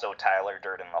also Tyler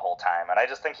Durden the whole time. And I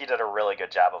just think he did a really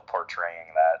good job of portraying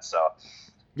that. So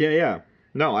Yeah.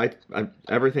 No, I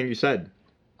everything you said.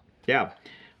 Yeah.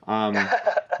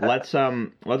 Let's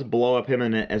blow up him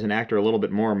as an actor a little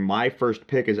bit more. My first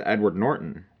pick is Edward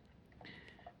Norton.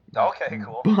 Okay,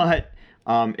 cool. But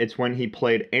it's when he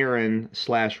played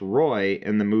Aaron/Roy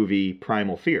in the movie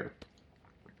Primal Fear.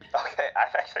 Okay,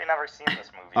 I've actually never seen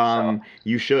this movie.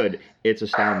 You should. It's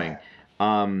astounding.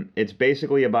 It's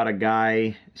basically about a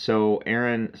guy. So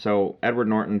Edward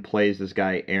Norton plays this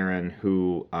guy Aaron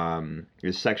who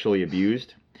is sexually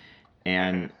abused,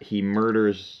 and he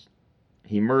murders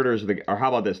or how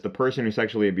about this? The person who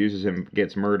sexually abuses him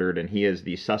gets murdered, and he is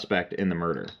the suspect in the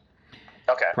murder.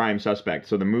 Okay. Prime suspect.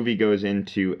 So the movie goes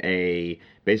into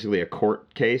basically a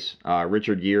court case.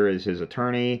 Richard Gere is his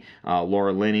attorney.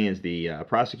 Laura Linney is the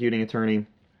prosecuting attorney.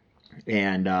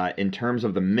 And in terms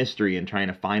of the mystery and trying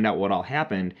to find out what all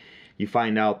happened, you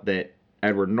find out that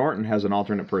Edward Norton has an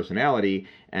alternate personality,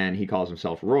 and he calls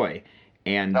himself Roy.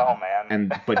 And oh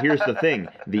man. But here's the thing: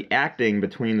 the acting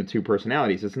between the two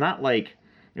personalities. It's not like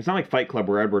Fight Club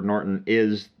where Edward Norton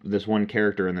is this one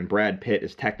character and then Brad Pitt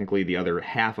is technically the other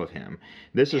half of him.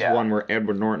 This is one where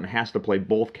Edward Norton has to play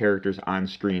both characters on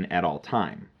screen at all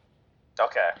time.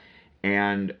 Okay.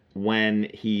 And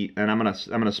when I'm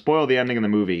gonna spoil the ending of the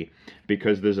movie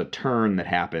because there's a turn that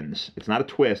happens. It's not a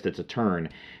twist, it's a turn.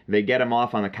 They get him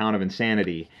off on the count of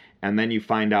insanity, and then you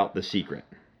find out the secret.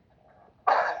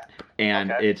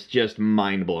 And It's just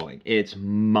mind-blowing. It's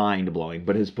mind-blowing.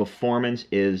 But his performance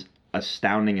is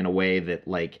astounding in a way that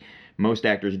like most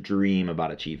actors dream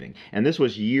about achieving. And this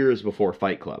was years before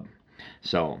Fight Club.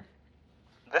 So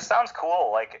this sounds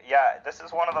cool. Like, yeah, this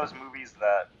is one of those movies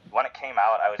that when it came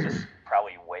out, I was just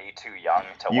probably way too young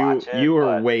to watch it. You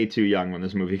were way too young when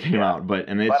this movie came out, but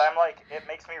I'm like, it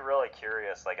makes me really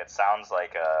curious. Like, it sounds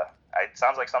like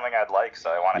something I'd like, so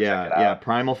I want to check it out. Yeah,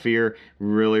 Primal Fear,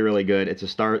 really, really good. It's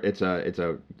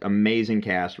a amazing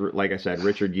cast. Like I said,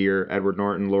 Richard Gere, Edward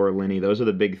Norton, Laura Linney. Those are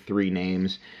the big three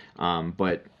names.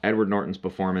 But Edward Norton's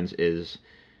performance is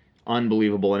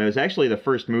unbelievable, and it was actually the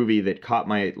first movie that caught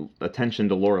my attention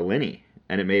to Laura Linney,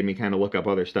 and it made me kind of look up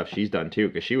other stuff she's done too,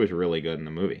 because she was really good in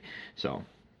the movie. So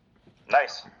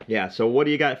nice. Yeah. So what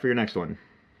do you got for your next one?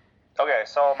 Okay,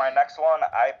 so my next one,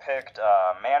 I picked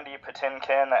Mandy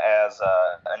Patinkin as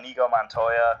Inigo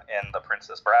Montoya in The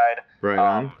Princess Bride. Right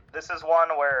on. This is one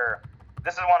of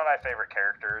my favorite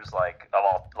characters,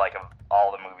 of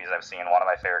all the movies I've seen, one of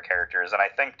my favorite characters, and I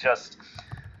think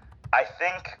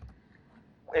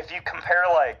if you compare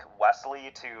like Wesley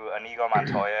to Inigo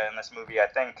Montoya in this movie, I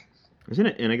think. Isn't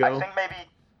it Inigo? I think maybe.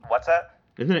 What's that?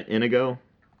 Isn't it Inigo?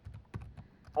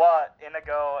 Well,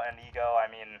 Inigo, Inigo. I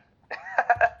mean,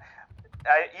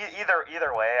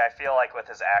 either way, I feel like with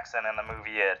his accent in the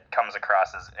movie, it comes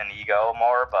across as Inigo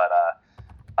more. But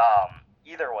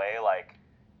either way,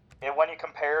 when you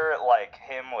compare like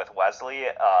him with Wesley,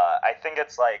 I think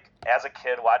it's like as a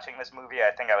kid watching this movie,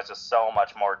 I think I was just so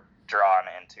much more drawn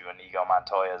into Inigo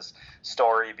Montoya's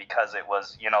story because it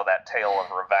was, that tale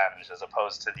of revenge as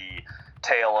opposed to the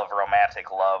tale of romantic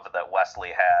love that Wesley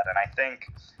had. And I think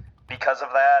because of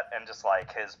that and just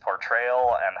like his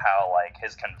portrayal and how like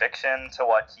his conviction to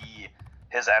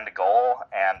his end goal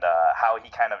and how he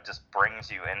kind of just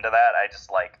brings you into that, I just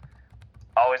like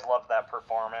always loved that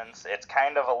performance. It's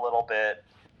kind of a little bit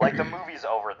like the movie's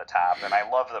over the top, and I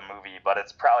love the movie, but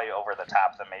it's probably over the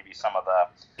top than maybe some of the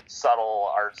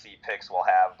subtle artsy picks will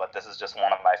have. But this is just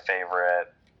one of my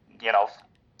favorite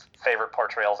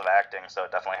portrayals of acting, so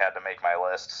it definitely had to make my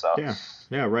list. So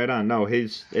yeah, right on. No,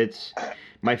 it's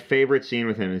my favorite scene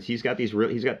with him is he's got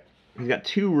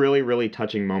two really, really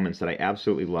touching moments that I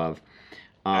absolutely love.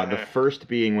 The first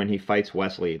being when he fights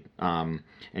Wesley, and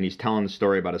he's telling the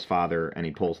story about his father, and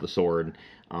he pulls the sword,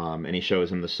 and he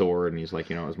shows him the sword, and he's like,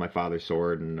 it was my father's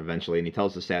sword, and he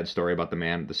tells the sad story about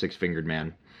the six-fingered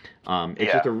man.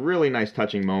 It's just a really nice,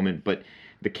 touching moment, but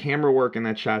the camera work in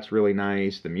that shot's really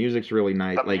nice. The music's really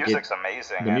nice. The music's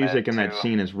amazing. The music in that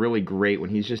scene is really great when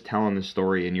he's just telling the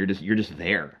story, and you're just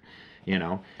there.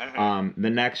 The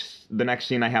next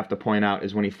scene I have to point out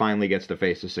is when he finally gets to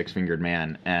face the six-fingered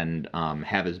man and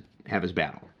have his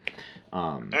battle.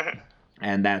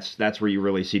 And that's where you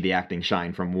really see the acting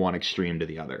shine from one extreme to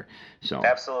the other. So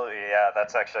absolutely, yeah,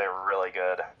 that's actually a really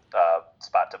good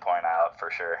spot to point out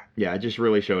for sure. Yeah, it just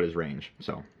really showed his range.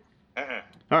 So,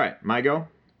 all right, my go.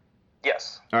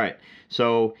 Yes. All right.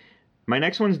 So my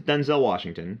next one's Denzel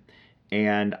Washington.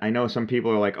 And I know some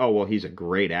people are like, oh, well, he's a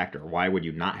great actor. Why would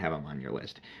you not have him on your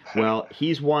list? Well,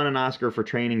 he's won an Oscar for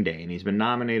Training Day, and he's been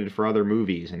nominated for other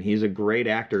movies, and he's a great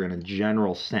actor in a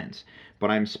general sense.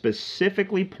 But I'm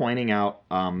specifically pointing out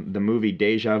the movie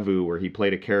Deja Vu, where he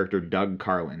played a character, Doug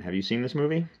Carlin. Have you seen this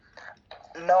movie?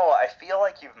 No, I feel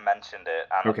like you've mentioned it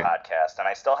on the Okay. podcast, and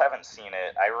I still haven't seen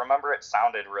it. I remember it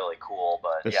sounded really cool,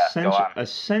 but yeah, go on.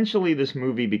 Essentially, this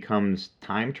movie becomes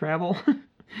time travel.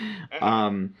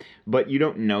 But you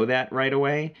don't know that right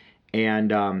away.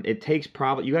 And it takes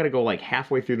probably, you got to go like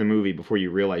halfway through the movie before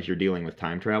you realize you're dealing with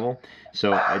time travel.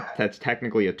 So that's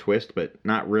technically a twist, but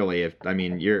not really.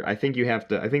 I think you have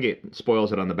to, I think it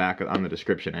spoils it on the back, on the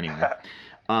description anyway.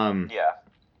 Yeah.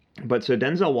 But so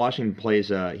Denzel Washington plays,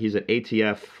 he's an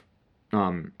ATF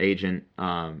agent,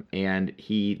 and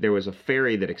there was a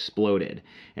ferry that exploded,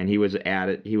 and he was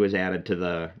added to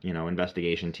the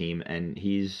investigation team, and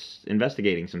he's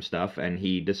investigating some stuff, and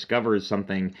he discovers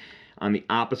something on the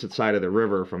opposite side of the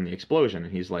river from the explosion,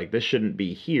 and he's like, this shouldn't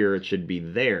be here, it should be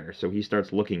there. So he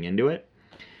starts looking into it,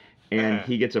 and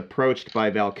he gets approached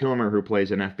by Val Kilmer, who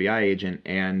plays an FBI agent,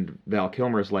 and Val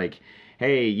Kilmer's like,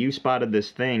 hey, you spotted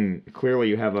this thing. Clearly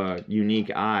you have a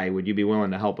unique eye. Would you be willing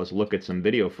to help us look at some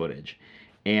video footage?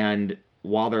 And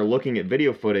while they're looking at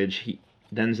video footage,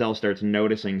 Denzel starts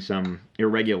noticing some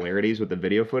irregularities with the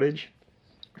video footage.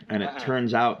 And it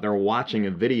turns out they're watching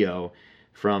a video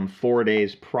from 4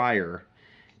 days prior,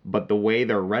 but the way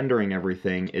they're rendering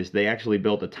everything is they actually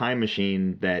built a time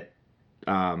machine that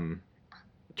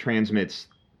transmits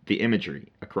the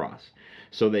imagery across.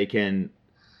 So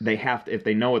if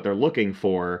they know what they're looking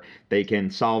for, they can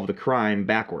solve the crime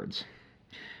backwards.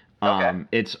 Okay.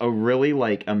 It's a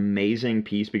really amazing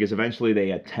piece, because eventually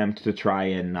they attempt to try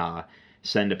and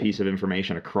send a piece of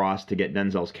information across to get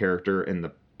Denzel's character in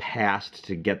the past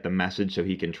to get the message so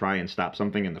he can try and stop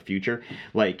something in the future.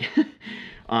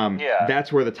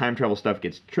 That's where the time travel stuff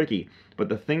gets tricky. But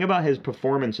the thing about his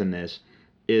performance in this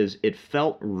is it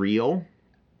felt real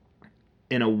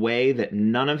in a way that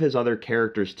none of his other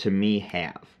characters to me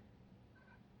have.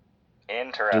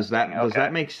 Interesting. Does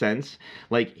that make sense?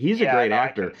 He's a great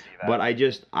actor, but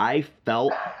I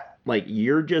felt like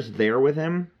you're just there with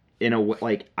him in a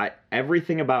way,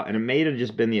 everything about, and it may have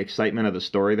just been the excitement of the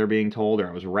story they're being told, or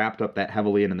I was wrapped up that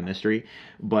heavily into the mystery,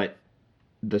 but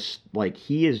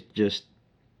he is just,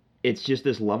 it's just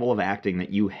this level of acting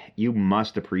that you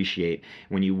must appreciate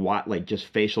when you watch, just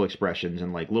facial expressions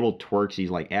and little twerks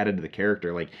he's added to the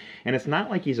character, and it's not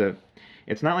like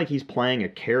he's playing a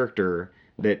character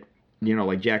that,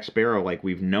 Jack Sparrow,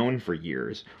 we've known for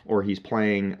years, or he's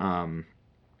playing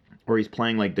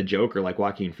the Joker, like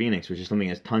Joaquin Phoenix, which is something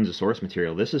that has tons of source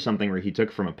material. This is something where he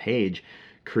took from a page,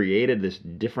 created this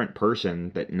different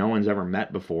person that no one's ever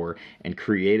met before, and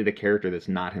created a character that's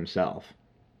not himself.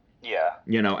 Yeah.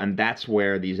 And that's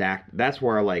where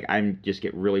I'm just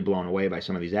get really blown away by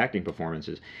some of these acting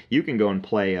performances. You can go and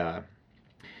play a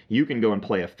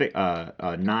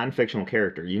non-fictional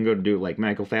character. You can go to do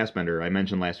Michael Fassbender, I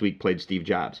mentioned last week, played Steve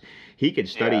Jobs. He could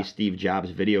study Steve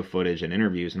Jobs' video footage and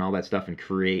interviews and all that stuff and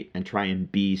create and try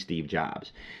and be Steve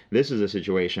Jobs. This is a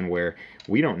situation where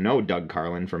we don't know Doug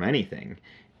Carlin from anything,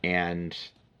 and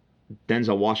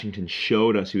Denzel Washington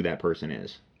showed us who that person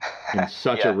is in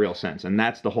such a real sense. And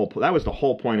that was the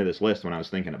whole point of this list when I was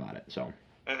thinking about it. So.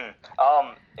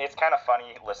 It's kind of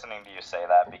funny listening to you say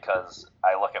that, because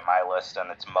I look at my list and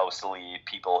it's mostly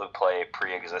people who play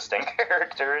pre-existing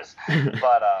characters.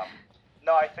 But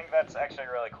no, I think that's actually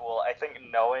really cool. I think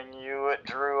knowing you,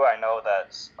 Drew, I know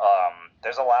that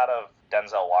there's a lot of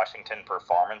Denzel Washington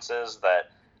performances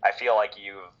that I feel like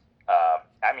you've,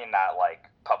 not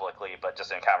publicly, but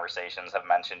just in conversations have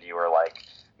mentioned you were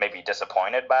maybe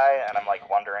disappointed by. And I'm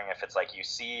wondering if it's you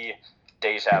see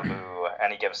Deja Vu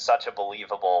and he gives such a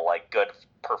believable good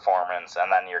performance,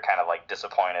 and then you're kind of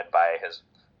disappointed by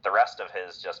the rest of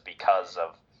his, just because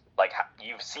of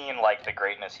you've seen the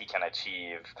greatness he can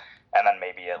achieve, and then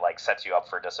maybe it sets you up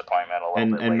for disappointment a little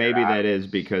bit later and maybe on. That is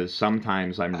because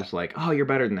sometimes I'm just oh, you're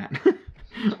better than that.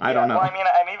 I don't know. Well,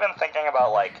 I'm even thinking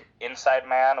about Inside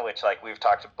Man, which we've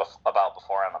talked about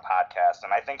before on the podcast,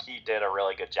 and I think he did a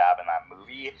really good job in that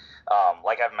movie.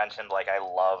 I've mentioned, I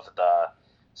love the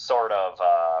sort of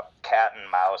cat and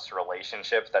mouse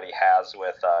relationship that he has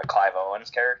with Clive Owen's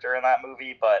character in that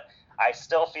movie, but I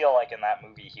still feel in that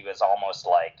movie he was almost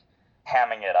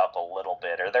hamming it up a little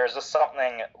bit, or there's just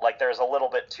something there's a little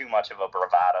bit too much of a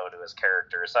bravado to his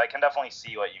character. So I can definitely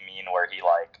see what you mean, where he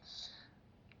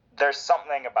there's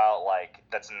something about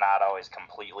that's not always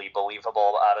completely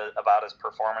believable about his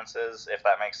performances, if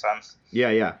that makes sense.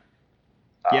 Yeah.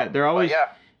 Yeah, they're always. Yeah.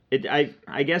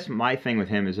 I guess my thing with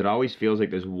him is it always feels like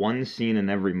there's one scene in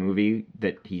every movie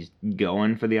that he's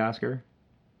going for the Oscar.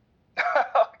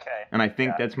 Okay. And I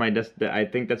think I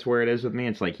think that's where it is with me.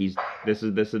 It's like this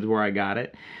is where I got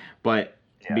it. But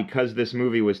because this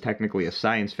movie was technically a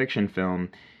science fiction film,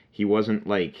 he wasn't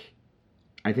like,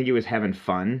 I think he was having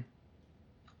fun.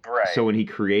 Right. So when he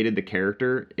created the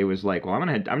character, it was like, well,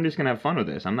 I'm just gonna have fun with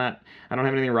this. I don't have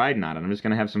anything riding on it. I'm just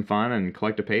gonna have some fun and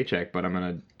collect a paycheck, but I'm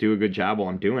gonna do a good job while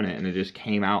I'm doing it. And it just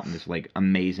came out in this like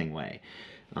amazing way.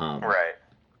 Right.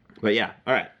 But yeah,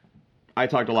 all right. I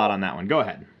talked a lot on that one. Go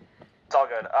ahead. It's all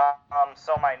good.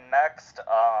 So my next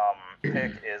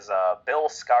pick is Bill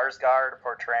Skarsgård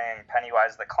portraying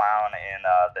Pennywise the Clown in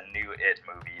the new It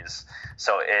movies.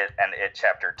 So It and It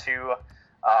Chapter 2.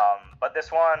 But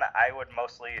this one, I would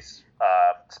mostly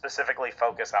specifically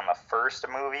focus on the first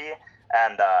movie.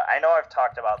 And I know I've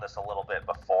talked about this a little bit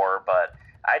before, but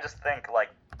I just think like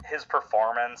his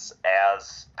performance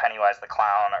as Pennywise the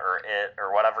Clown or It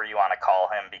or whatever you want to call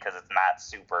him, because it's not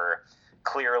super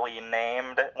clearly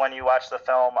named when you watch the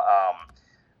film.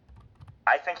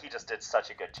 I think he just did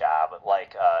such a good job.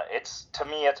 Like, to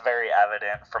me, it's very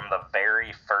evident from the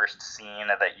very first scene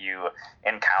that you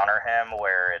encounter him,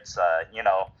 where it's,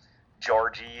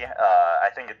 Georgie.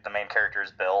 I think the main character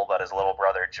is Bill, but his little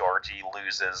brother Georgie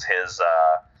loses his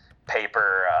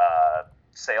paper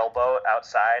sailboat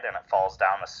outside, and it falls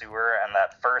down the sewer. And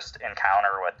that first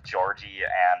encounter with Georgie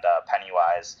and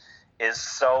Pennywise is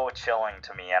so chilling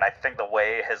to me, and I think the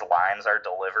way his lines are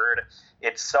delivered,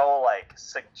 it's so like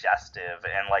suggestive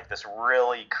in like this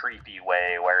really creepy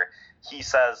way where he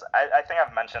says, I think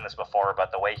I've mentioned this before,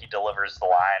 but the way he delivers the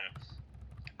line,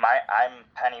 I'm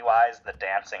Pennywise the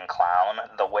dancing clown,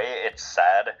 the way it's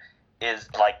said is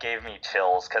like gave me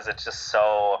chills, because it's just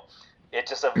so, it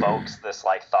just evokes this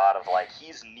like thought of like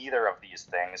he's neither of these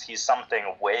things, he's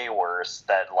something way worse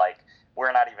that like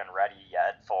we're not even ready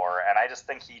yet for. And I just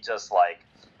think he just like,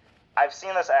 I've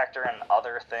seen this actor in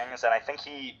other things, and I think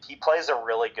he plays a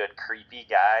really good creepy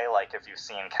guy, like if you've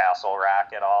seen Castle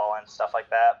Rock at all and stuff like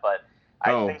that. But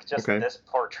I think just this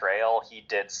portrayal, he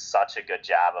did such a good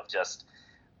job of just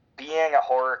being a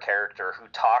horror character who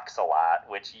talks a lot,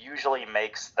 which usually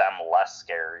makes them less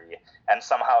scary, and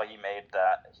somehow he made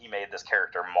this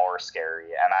character more scary,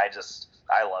 and I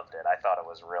loved it. I thought it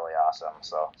was really awesome.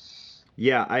 So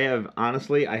yeah, I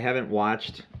haven't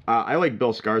watched, I like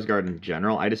Bill Skarsgård in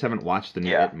general, I just haven't watched the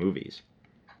new It movies.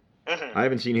 Mm-hmm. I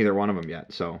haven't seen either one of them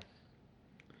yet, so.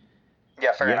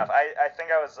 Yeah, fair enough. I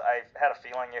think I had a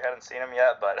feeling you hadn't seen them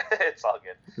yet, but it's all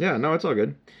good. Yeah, no, it's all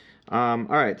good. All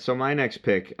right, so my next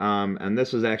pick, and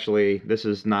this is a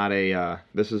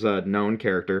known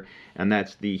character, and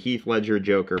that's the Heath Ledger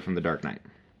Joker from The Dark Knight.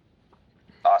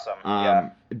 Awesome.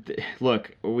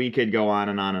 Look, we could go on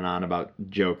and on and on about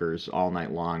Jokers all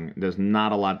night long. There's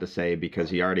not a lot to say because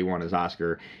he already won his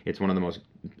Oscar. It's one of the most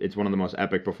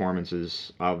epic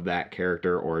performances of that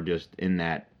character, or just in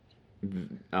that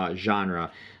genre.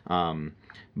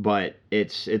 But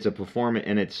it's a performance,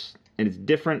 and it's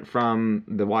different from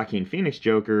the Joaquin Phoenix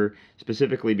Joker,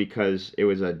 specifically because it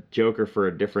was a Joker for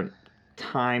a different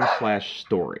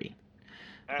time/story.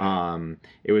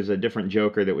 It was a different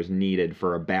Joker that was needed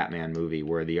for a Batman movie,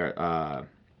 where the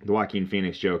Joaquin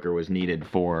Phoenix Joker was needed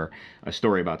for a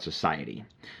story about society.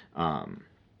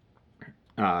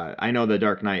 I know The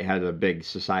Dark Knight has a big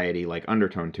society like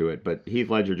undertone to it, but Heath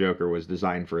Ledger Joker was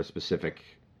designed for a specific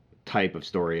type of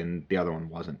story, and the other one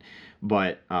wasn't.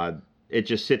 But it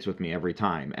just sits with me every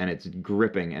time, and it's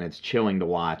gripping, and it's chilling to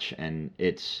watch, and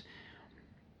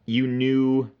you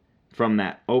knew from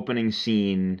that opening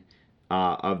scene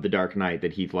of The Dark Knight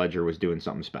that Heath Ledger was doing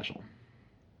something special.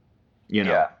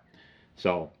 Yeah.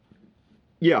 So,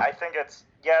 yeah. I think it's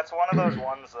one of those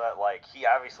ones that, like, he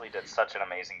obviously did such an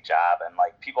amazing job, and,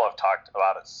 like, people have talked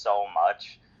about it so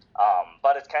much.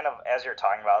 But it's kind of, as you're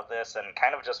talking about this, and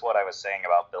kind of just what I was saying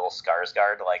about Bill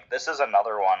Skarsgård, like, this is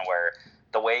another one where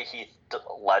the way Heath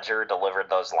Ledger delivered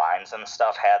those lines and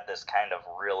stuff had this kind of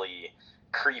really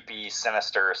creepy,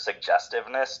 sinister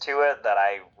suggestiveness to it that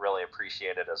I really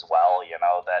appreciated as well,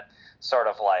 that sort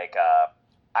of like,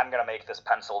 I'm going to make this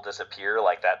pencil disappear,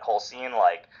 like that whole scene,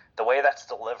 like the way that's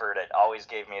delivered, it always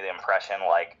gave me the impression,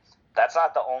 like, that's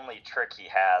not the only trick he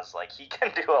has. Like, he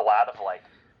can do a lot of, like,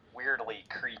 weirdly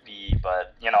creepy,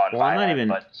 but, and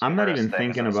violent, I'm not even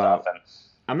thinking about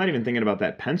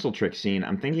that pencil trick scene.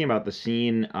 I'm thinking about the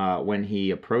scene when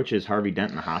he approaches Harvey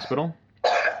Dent in the hospital.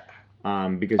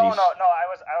 Because Oh he's... no,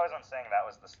 I wasn't saying that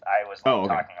was the. I was Oh,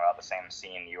 okay. talking about the same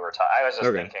scene you were talking. I was just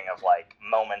Okay. thinking of like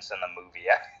moments in the movie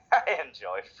I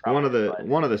enjoyed from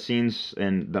One of the scenes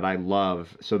that I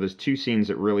love. So there's two scenes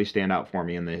that really stand out for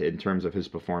me in terms of his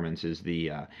performance is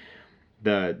the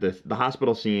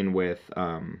hospital scene with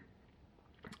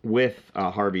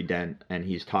Harvey Dent, and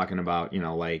he's talking about,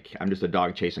 like, I'm just a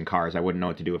dog chasing cars. I wouldn't know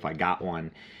what to do if I got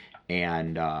one.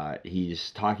 And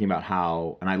he's talking about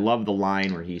how, and I love the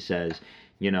line where he says,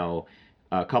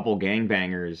 a couple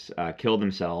gangbangers kill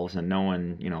themselves and no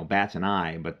one, bats an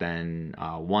eye, but then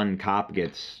one cop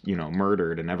gets,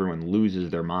 murdered and everyone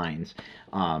loses their minds.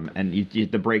 And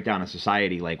the breakdown of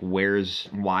society, like,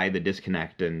 why the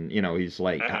disconnect? And, he's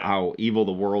like, how evil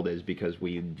the world is because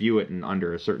we view it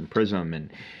under a certain prism. And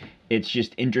it's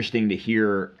just interesting to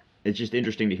hear. It's just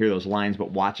interesting to hear those lines,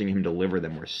 but watching him deliver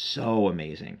them were so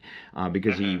amazing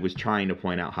because he was trying to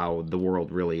point out how the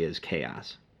world really is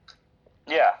chaos.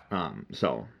 Yeah.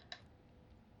 Yeah.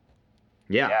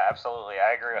 Yeah, absolutely.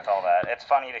 I agree with all that. It's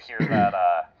funny to hear that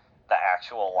the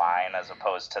actual line as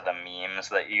opposed to the memes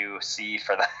that you see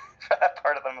for that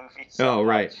part of the movie. So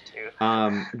right. Too.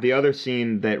 The other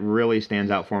scene that really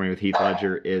stands out for me with Heath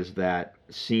Ledger is that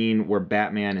scene where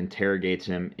Batman interrogates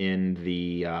him in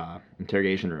the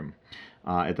interrogation room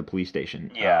at the police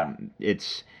station. Yeah.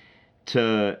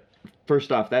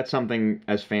 First off, that's something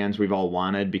as fans we've all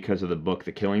wanted because of the book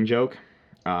The Killing Joke.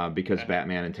 Because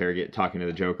Batman talking to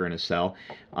the Joker in his cell,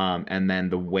 and then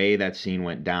the way that scene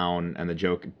went down, and the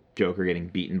Joker getting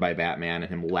beaten by Batman,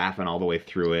 and him laughing all the way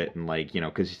through it, and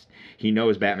because he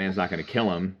knows Batman's not going to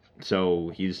kill him,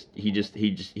 so he's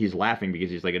laughing because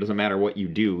he's like, it doesn't matter what you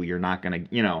do, you're not going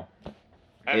to,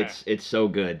 it's so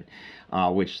good,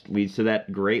 which leads to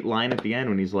that great line at the end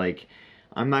when he's like,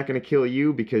 I'm not going to kill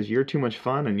you because you're too much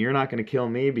fun, and you're not going to kill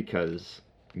me because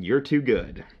you're too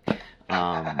good.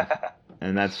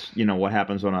 And that's, what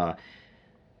happens when a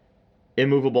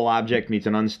immovable object meets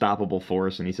an unstoppable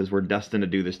force, and he says, we're destined to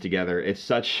do this together. It's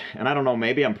such, and I don't know,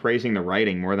 maybe I'm praising the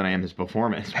writing more than I am his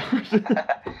performance.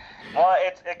 Well,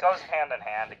 it goes hand in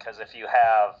hand, because if you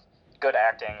have good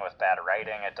acting with bad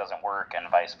writing, it doesn't work, and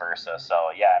vice versa. So,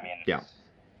 yeah, I mean, yeah.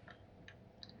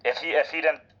 If he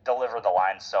didn't deliver the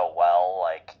lines so well,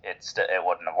 like, it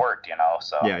wouldn't have worked,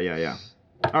 so. Yeah.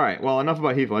 All right, well, enough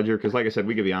about Heath Ledger, because like I said,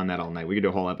 we could be on that all night. We could do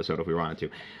a whole episode if we wanted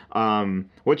to.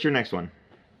 What's your next one?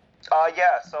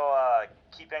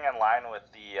 Keeping in line with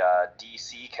the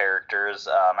DC characters,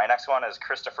 my next one is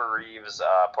Christopher Reeve's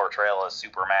portrayal as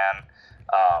Superman.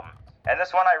 And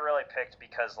this one I really picked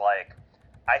because, like,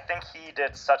 I think he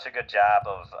did such a good job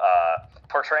of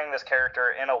portraying this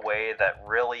character in a way that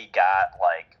really got,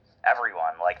 like,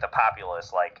 everyone, like the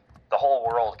populace, like, the whole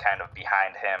world kind of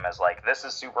behind him as, like, this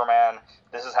is Superman,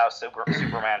 this is how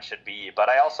Superman should be. But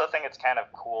I also think it's kind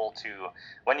of cool to,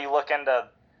 when you look into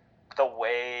the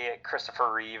way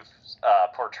Christopher Reeve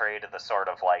portrayed the sort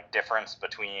of, like, difference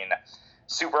between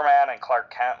Superman and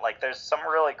Clark Kent, like, there's some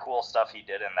really cool stuff he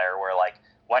did in there where, like,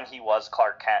 when he was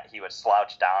Clark Kent, he would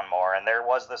slouch down more, and there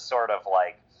was this sort of,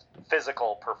 like,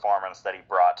 physical performance that he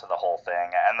brought to the whole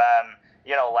thing. And then,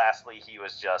 lastly, he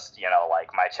was just,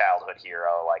 like, my childhood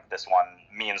hero. Like, this one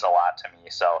means a lot to me,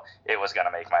 so it was going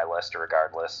to make my list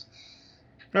regardless.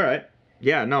 All right.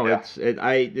 Yeah, no, yeah.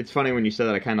 It's funny when you said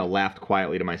that. I kind of laughed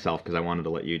quietly to myself because I wanted to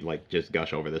let you, like, just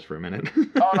gush over this for a minute.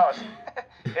 Oh, no,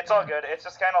 it's all good. It's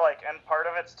just kind of like, and part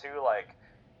of it's too, like,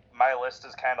 my list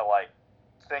is kind of like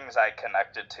things I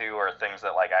connected to or things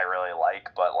that, like, I really like,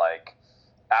 but, like,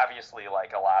 obviously,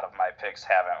 like, a lot of my picks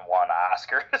haven't won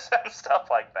Oscars and stuff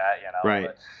like that,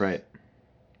 Right.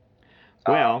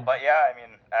 Well, but yeah, I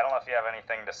mean, I don't know if you have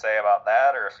anything to say about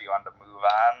that, or if you want to move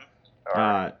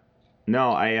on. Or...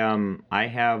 No, I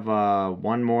have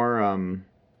one more.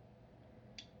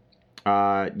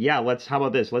 Yeah, how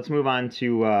about this? Let's move on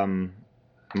to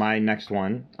my next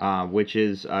one, which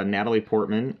is Natalie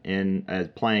Portman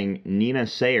playing Nina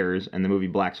Sayers in the movie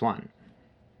Black Swan.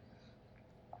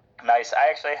 Nice. I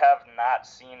actually have not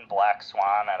seen Black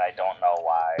Swan, and I don't know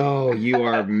why. Oh, you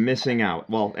are missing out.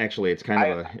 Well, actually, it's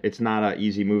it's not an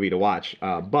easy movie to watch,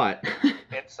 but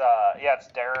it's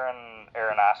Darren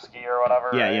Aronofsky or whatever.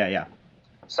 Yeah.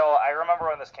 So I remember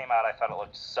when this came out, I thought it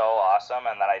looked so awesome,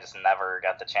 and then I just never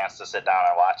got the chance to sit down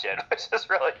and watch it, which is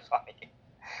really funny.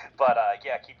 But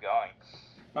yeah, keep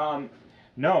going.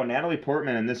 No, Natalie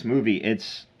Portman in this movie,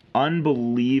 it's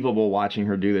unbelievable watching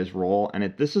her do this role,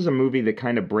 and this is a movie that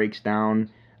kind of breaks down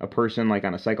a person, like,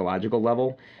 on a psychological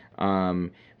level,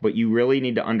 but you really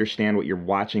need to understand what you're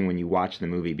watching when you watch the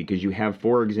movie, because you have,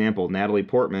 for example, Natalie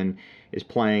Portman is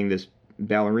playing this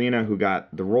ballerina who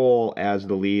got the role as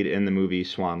the lead in the movie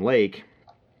Swan Lake,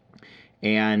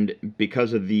 And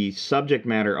because of the subject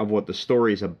matter of what the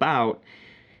story is about,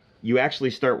 you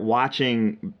actually start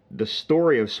watching the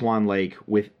story of Swan Lake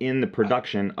within the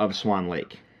production of Swan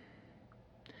Lake.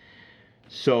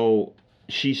 So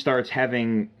she starts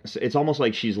having, it's almost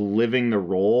like she's living the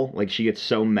role, like she gets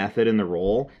so method in the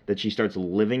role that she starts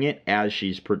living it as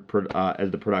she's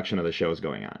as the production of the show is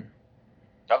going on.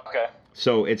 Okay.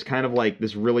 So it's kind of like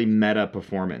this really meta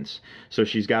performance. So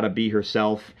she's got to be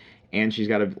herself, and she's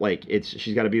got to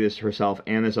she's got to be this herself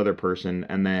and this other person,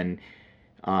 and then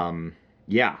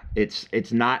yeah,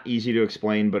 it's not easy to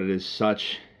explain, but it is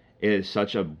such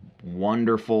a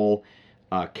wonderful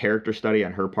character study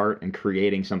on her part and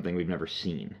creating something we've never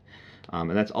seen,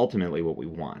 and that's ultimately what we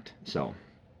want. So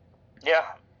yeah,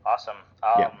 awesome.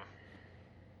 Yeah.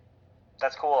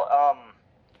 That's cool.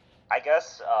 I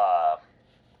guess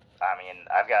I mean,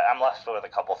 I'm left with a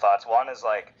couple thoughts. One is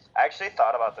like, I actually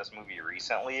thought about this movie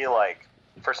recently. Like,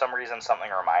 for some reason, something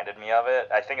reminded me of it.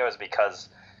 I think it was because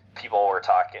people were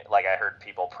talking, like I heard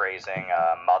people praising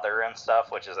Mother and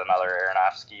stuff, which is another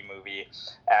Aronofsky movie.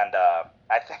 And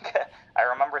I think, I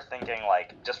remember thinking,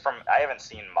 like, I haven't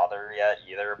seen Mother yet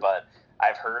either, but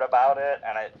I've heard about it,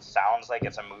 and it sounds like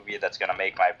it's a movie that's going to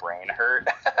make my brain hurt.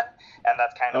 And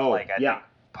that's kind of I think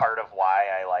part of why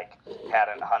I like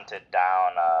hadn't hunted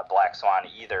down Black Swan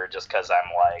either, just because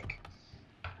I'm like,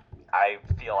 I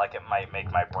feel like it might make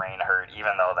my brain hurt,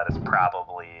 even though that is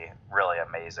probably really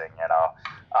amazing, you know.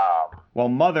 Well,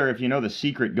 Mother, if you know the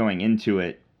secret going into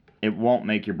it, it won't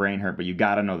make your brain hurt, but you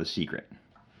got to know the secret.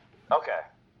 Okay.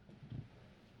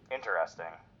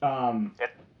 Interesting.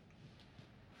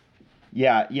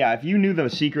 Yeah. If you knew the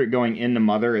secret going into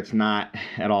Mother, it's not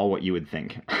at all what you would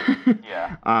think.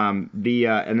 Yeah. And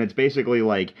it's basically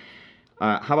like,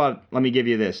 how about, let me give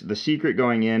you this. The secret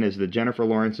going in is that Jennifer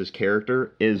Lawrence's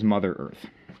character is Mother Earth.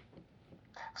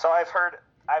 So I've heard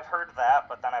that,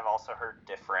 but then I've also heard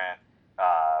different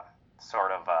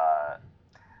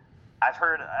I've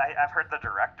heard the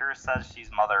director says she's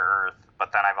Mother Earth,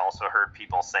 but then I've also heard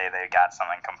people say they got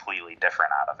something completely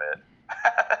different out of it.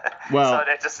 Well,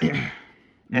 so it seems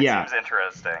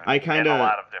interesting. In a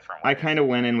lot of different ways. I kind of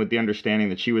went in with the understanding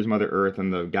that she was Mother Earth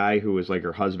and the guy who was like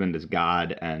her husband is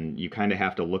God, and you kind of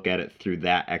have to look at it through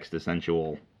that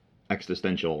existential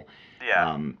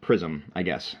prism, I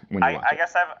guess. When you watch I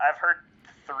guess I've heard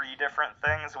three different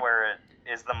things where it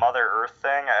is the Mother Earth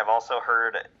thing. I've also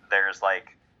heard there's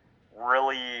like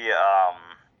really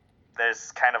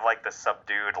there's kind of like the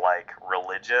subdued like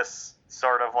religious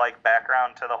sort of like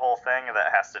background to the whole thing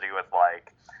that has to do with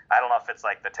like, I don't know if it's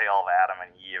like the tale of Adam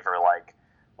and Eve or like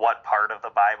what part of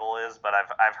the Bible is, but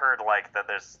I've heard like that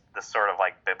there's this sort of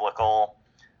like biblical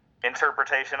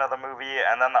interpretation of the movie,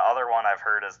 and then the other one I've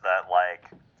heard is that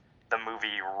like the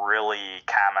movie really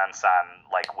comments on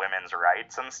like women's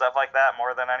rights and stuff like that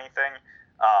more than anything.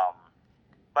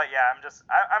 But yeah,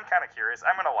 I'm kind of curious.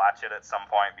 I'm gonna watch it at some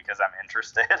point because I'm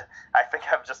interested. I think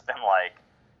I've just been like,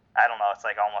 I don't know, it's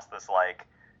like almost this like,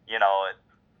 you know,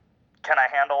 can I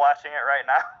handle watching it right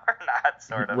now or not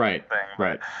sort of thing.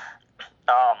 Right.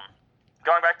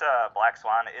 Going back to Black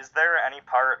Swan, is there any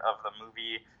part of the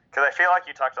movie, because I feel like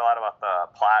you talked a lot about the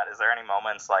plot, is there any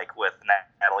moments like with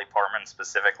Natalie Portman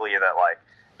specifically that like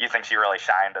you think she really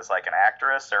shined as like an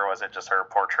actress, or was it just her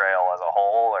portrayal as a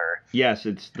whole? Or Yes,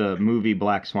 it's the movie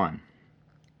Black Swan.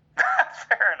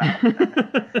 Fair enough.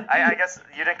 I guess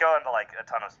you didn't go into like a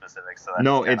ton of specifics, so that's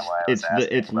no,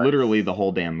 it's literally the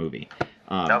whole damn movie.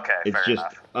 Okay, it's fair just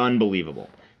enough. Unbelievable.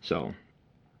 So.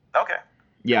 Okay.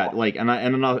 Yeah, Cool. like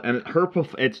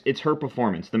it's her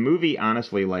performance. The movie,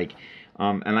 honestly, like,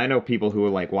 and I know people who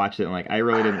like watched it and like I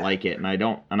really didn't like it, and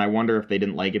I wonder if they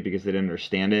didn't like it because they didn't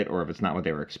understand it or if it's not what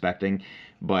they were expecting.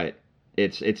 But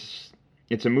it's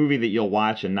a movie that you'll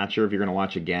watch and not sure if you're gonna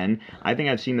watch again. I think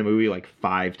I've seen the movie like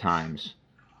 5 times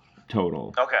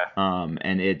total. Okay.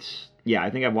 And I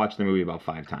think I've watched the movie about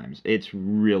 5 times. It's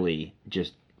really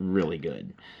just really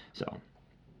good. So.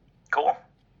 Cool.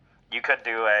 You could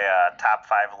do a top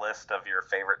 5 list of your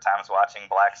favorite times watching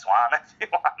Black Swan if you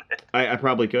wanted. I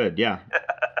probably could, yeah.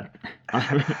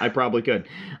 I probably could.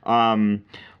 All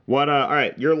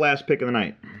right, your last pick of the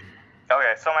night.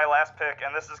 Okay, so my last pick,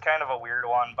 and this is kind of a weird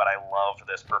one, but I loved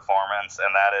this performance,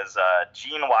 and that is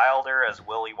Gene Wilder as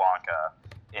Willy Wonka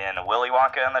in Willy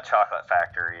Wonka and the Chocolate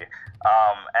Factory.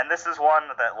 And this is one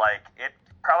that, like, it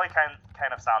probably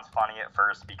kind of sounds funny at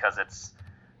first because it's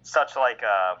such like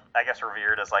I guess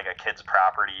revered as like a kid's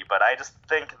property, but I just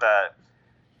think that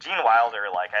Gene Wilder,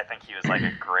 like, I think he was like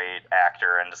a great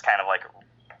actor, and just kind of like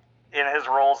in his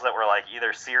roles that were like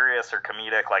either serious or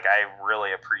comedic, like I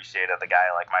really appreciated the guy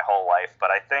like my whole life.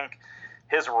 But I think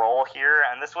his role here,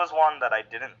 and this was one that I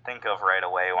didn't think of right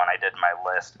away when I did my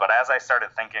list, but as I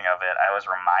started thinking of it, I was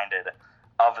reminded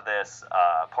of this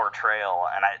portrayal,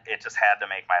 and it just had to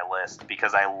make my list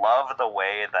because I love the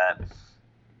way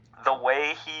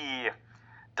he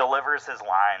delivers his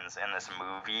lines in this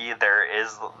movie. There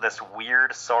is this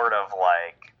weird sort of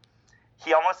like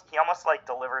he almost like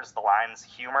delivers the lines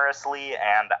humorously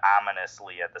and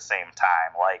ominously at the same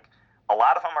time. Like a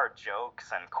lot of them are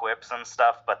jokes and quips and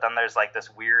stuff, but then there's like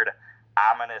this weird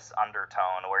ominous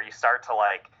undertone where you start to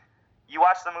like you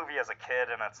watch the movie as a kid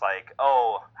and it's like,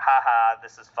 oh, haha,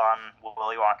 this is fun,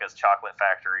 Willy Wonka's Chocolate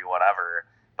Factory, whatever.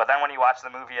 But then when you watch the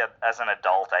movie as an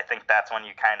adult, I think that's when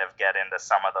you kind of get into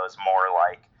some of those more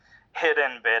like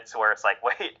hidden bits where it's like,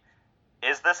 wait,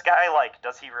 is this guy like,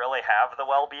 does he really have the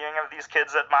well-being of these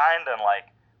kids at mind? And like,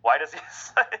 why does he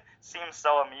seem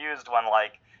so amused when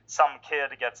like some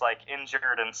kid gets like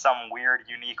injured in some weird,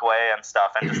 unique way and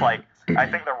stuff? And just like, I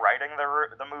think the writing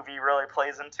the movie really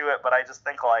plays into it, but I just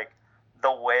think like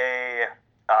the way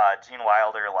Gene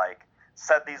Wilder like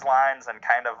said these lines and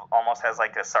kind of almost has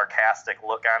like a sarcastic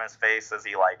look on his face as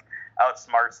he like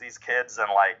outsmarts these kids,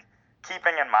 and like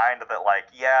keeping in mind that like,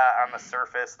 yeah, on the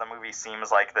surface the movie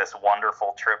seems like this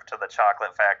wonderful trip to the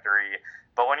chocolate factory,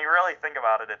 but when you really think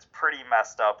about it, it's pretty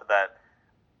messed up that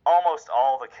almost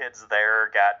all the kids there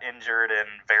got injured in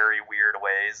very weird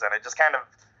ways, and it's kind of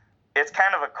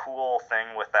a cool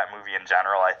thing with that movie in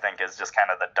general, I think, is just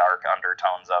kind of the dark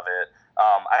undertones of it.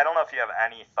 I don't know if you have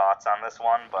any thoughts on this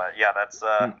one, but yeah, that's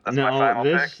my final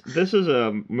pick. This is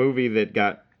a movie that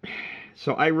got...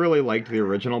 So I really liked the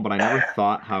original, but I never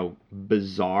thought how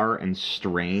bizarre and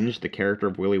strange the character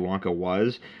of Willy Wonka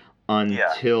was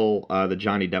until the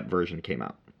Johnny Depp version came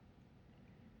out.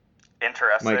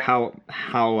 Interesting. Like how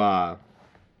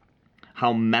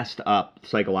messed up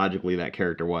psychologically that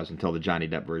character was until the Johnny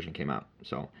Depp version came out.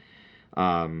 So,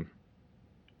 yeah.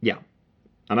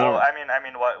 And I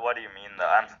mean, what do you mean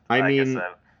though?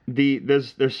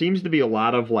 There seems to be a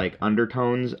lot of like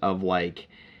undertones of like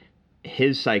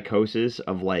his psychosis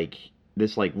of like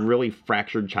this like really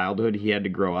fractured childhood he had to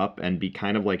grow up and be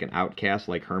kind of like an outcast,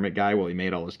 like hermit guy while he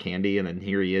made all his candy, and then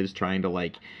here he is trying to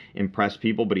like impress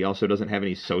people, but he also doesn't have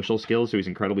any social skills, so he's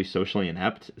incredibly socially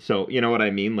inept. So you know what I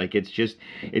mean? Like it's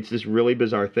this really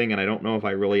bizarre thing, and I don't know if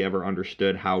I really ever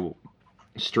understood how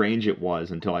strange it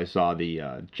was until I saw the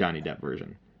Johnny Depp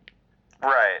version.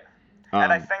 Right.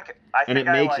 And I think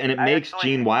it makes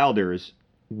Gene Wilder's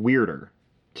weirder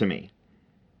to me.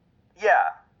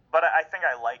 Yeah, but I think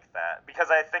I like that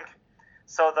because I think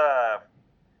so the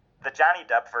Johnny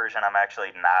Depp version I'm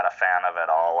actually not a fan of at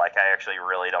all. Like I actually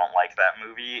really don't like that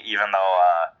movie, even though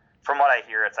from what I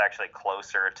hear it's actually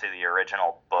closer to the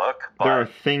original book. But there are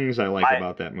things I like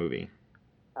about that movie.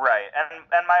 Right,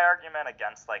 and my argument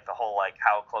against like the whole like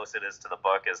how close it is to the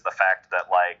book is the fact that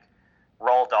like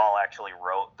Roald Dahl actually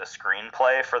wrote the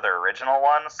screenplay for the original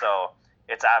one, so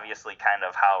it's obviously kind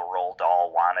of how Roald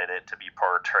Dahl wanted it to be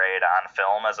portrayed on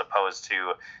film as opposed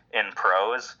to in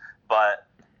prose. But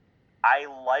I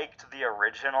liked the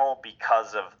original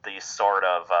because of the sort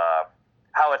of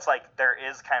how it's like there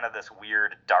is kind of this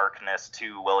weird darkness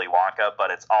to Willy Wonka, but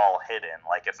it's all hidden.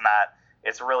 Like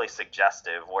it's really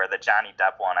suggestive, where the Johnny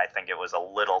Depp one, I think it was a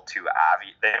little too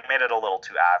obvious. They made it a little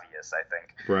too obvious, I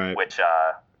think. Right. Which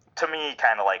to me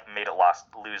kind of like made it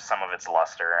lose some of its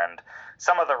luster, and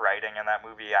some of the writing in that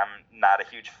movie I'm not a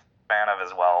huge fan of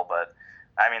as well, but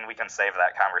I mean we can save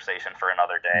that conversation for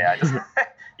another day. I just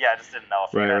I just didn't know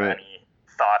if you had any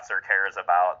thoughts or cares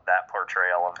about that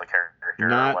portrayal of the character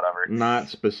or whatever. Not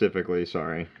specifically,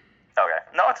 sorry. Okay.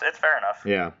 No, it's fair enough.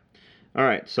 Yeah. All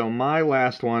right, so my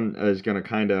last one is going to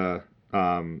kind of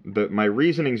my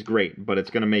reasoning's great, but it's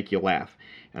going to make you laugh,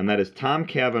 and that is Tom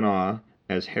Cavanaugh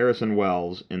as Harrison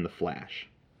Wells in The Flash.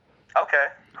 Okay,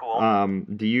 cool.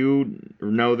 Do you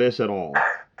know this at all?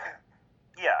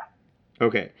 Yeah.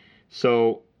 Okay,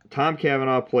 so Tom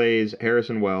Cavanaugh plays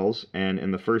Harrison Wells, and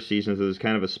in the first season, so this is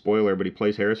kind of a spoiler, but he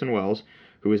plays Harrison Wells,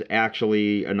 who is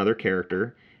actually another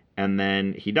character, and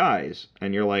then he dies,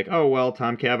 and you're like, oh, well,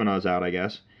 Tom Cavanaugh's out, I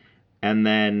guess. And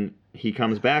then he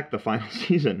comes back the final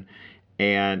season,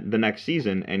 and the next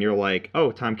season, and you're like,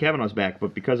 oh, Tom Cavanaugh's back,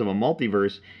 but because of a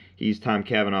multiverse, he's Tom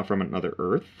Cavanaugh from another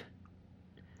Earth.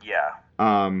 Yeah.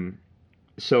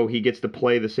 So he gets to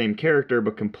play the same character,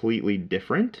 but completely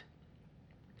different.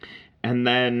 And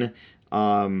then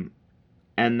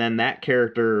that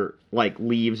character like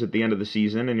leaves at the end of the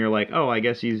season, and you're like, oh, I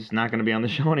guess he's not going to be on the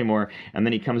show anymore. And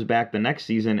then he comes back the next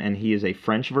season, and he is a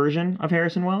French version of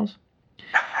Harrison Wells.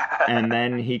 and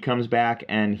then he comes back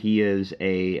and he is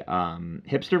a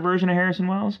hipster version of Harrison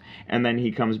Wells, and then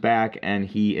he comes back and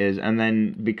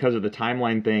then because of the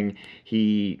timeline thing,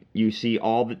 you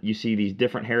see these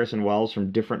different Harrison Wells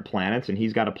from different planets, and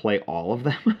he's got to play all of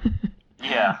them.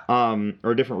 Yeah.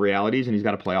 Or different realities, and he's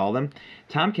got to play all of them.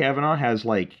 Tom Cavanaugh has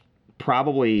like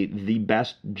probably the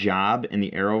best job in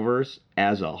the Arrowverse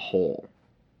as a whole,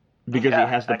 because he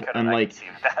has to, I can see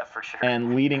that for sure.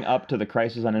 And leading up to the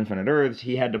Crisis on Infinite Earths,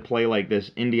 he had to play like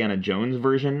this Indiana Jones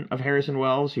version of Harrison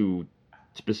Wells, who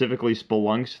specifically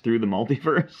spelunks through the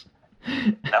multiverse.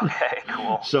 Okay,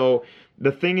 cool. So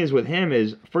the thing is with him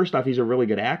is, first off, he's a really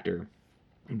good actor,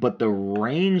 but the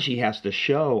range he has to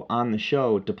show on the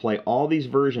show to play all these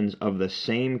versions of the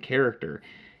same character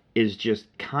is just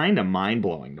kind of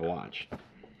mind-blowing to watch.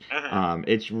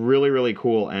 It's really, really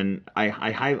cool, and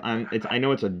I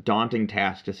know it's a daunting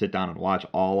task to sit down and watch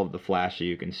all of the Flash so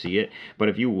you can see it, but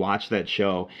if you watch that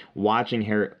show, watching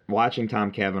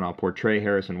Tom Cavanaugh portray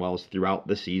Harrison Wells throughout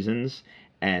the seasons,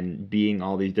 and being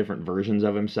all these different versions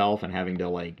of himself and having to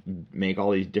like make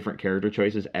all these different character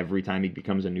choices every time he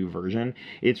becomes a new version,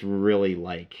 it's really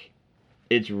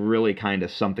kind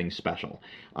of something special.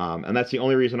 And that's the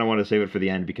only reason I wanted to save it for the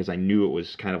end, because I knew it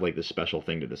was kind of like the special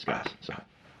thing to discuss. So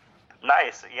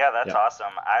nice. Yeah, that's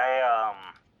awesome. I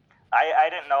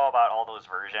didn't know about all those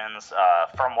versions.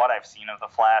 From what I've seen of the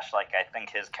Flash, like I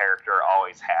think his character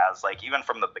always has, like, even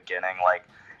from the beginning, like,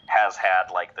 has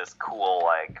had like this cool,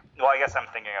 like, well, I guess I'm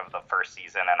thinking of the first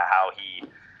season and how he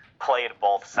played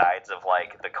both sides of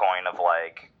like the coin of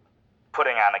like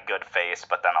putting on a good face,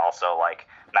 but then also like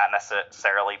not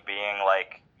necessarily being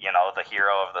like, you know, the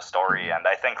hero of the story. And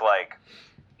I think like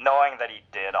knowing that he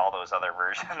did all those other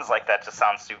versions, like that just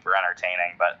sounds super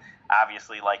entertaining. But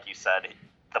obviously, like you said,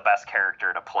 the best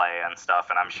character to play and stuff,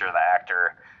 and I'm sure the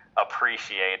actor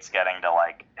appreciates getting to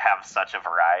like have such a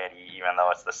variety, even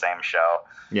though it's the same show.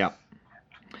 Yeah.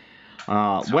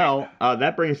 Well,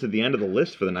 that brings us to the end of the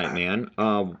list for the night, man.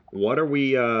 What are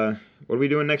we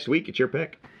doing next week? It's your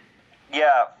pick.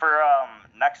 Yeah, for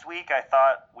next week, I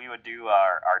thought we would do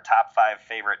our top 5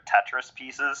 favorite Tetris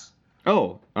pieces.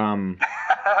 Oh,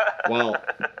 well,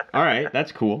 all right,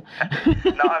 that's cool.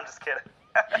 No, I'm just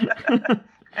kidding.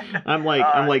 I'm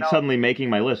suddenly making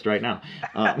my list right now.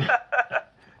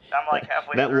 I'm like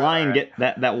halfway that through. Line,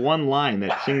 that one line,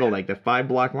 that single, like the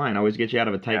 5-block line, always gets you out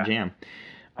of a tight jam.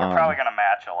 We're probably gonna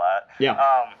match a lot. Yeah.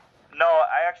 No,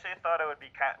 I actually thought it would be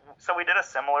so we did a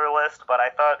similar list, but I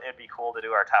thought it'd be cool to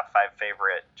do our top 5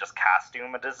 favorite just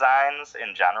costume designs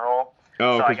in general.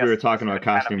 Oh, because we were talking about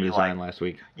costume design last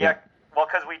week. Yeah. Well,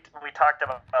 because we talked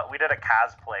about, we did a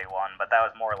cosplay one, but that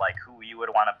was more like who you would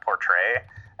want to portray,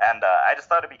 and I just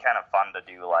thought it'd be kind of fun to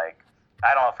do, like,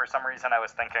 I don't know, for some reason I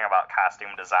was thinking about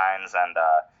costume designs, and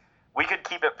we could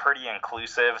keep it pretty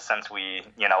inclusive since we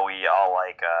all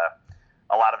like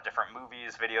a lot of different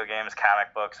movies, video games,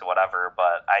 comic books, whatever,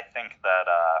 but I think that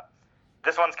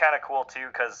this one's kind of cool too,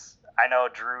 because I know,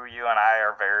 Drew, you and I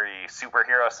are very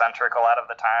superhero-centric a lot of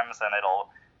the times, and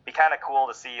it'll be kind of cool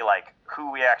to see like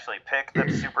who we actually pick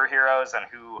that's superheroes and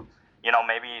who,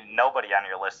 maybe nobody on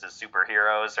your list is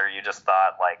superheroes, or you just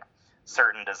thought like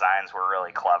certain designs were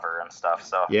really clever and stuff.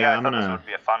 So yeah, I thought this would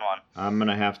be a fun one. I'm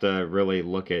gonna have to really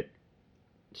look at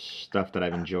stuff that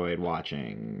I've enjoyed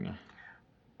watching.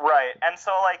 Right, and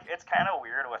so like it's kind of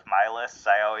weird with my lists.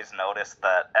 I always notice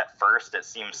that at first it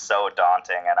seems so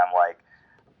daunting, and I'm like,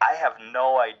 I have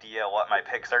no idea what my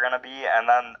picks are gonna be, and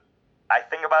then I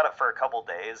think about it for a couple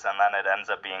days, and then it ends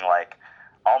up being like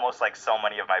almost like so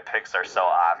many of my picks are so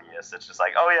obvious. It's just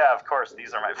like, oh yeah, of course,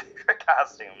 these are my favorite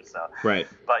costumes. So right.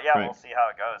 But yeah, right. We'll see how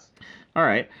it goes. All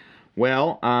right.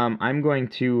 Well, I'm going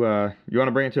to. You want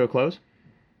to bring it to a close?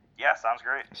 Yeah, sounds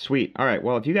great. Sweet. All right.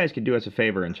 Well, if you guys could do us a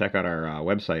favor and check out our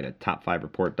website at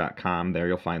top5report.com, there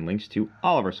you'll find links to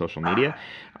all of our social media,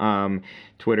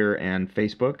 Twitter and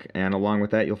Facebook. And along with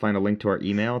that, you'll find a link to our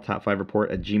email,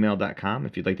 top5report@gmail.com.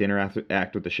 If you'd like to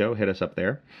interact with the show, hit us up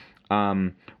there.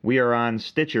 We are on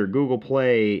Stitcher, Google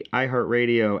Play,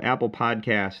 iHeartRadio, Apple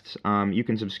Podcasts. You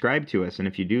can subscribe to us, and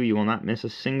if you do, you will not miss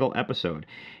a single episode.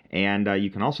 And you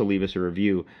can also leave us a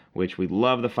review, which we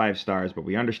love the 5 stars, but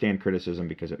we understand criticism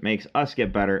because it makes us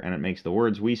get better and it makes the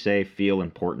words we say feel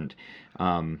important.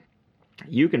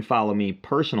 You can follow me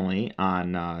personally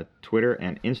on Twitter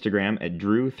and Instagram at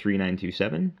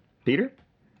Drew3927. Peter?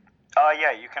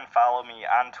 Yeah, you can follow me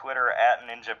on Twitter at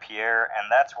NinjaPierre,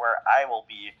 and that's where I will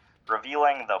be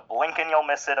revealing the blink and you'll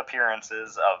miss it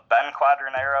appearances of Ben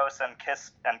Quadraneros and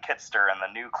Kitster in the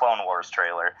new Clone Wars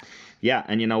trailer. Yeah,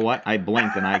 and you know what? I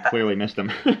blinked and I clearly missed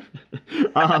them.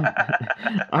 All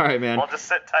right, man. Well, just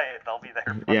sit tight. They'll be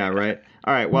there. Yeah, right.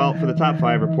 All right, well, for the Top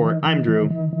 5 report, I'm Drew.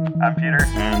 I'm Peter.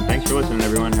 And thanks for listening,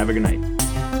 everyone. Have a good night.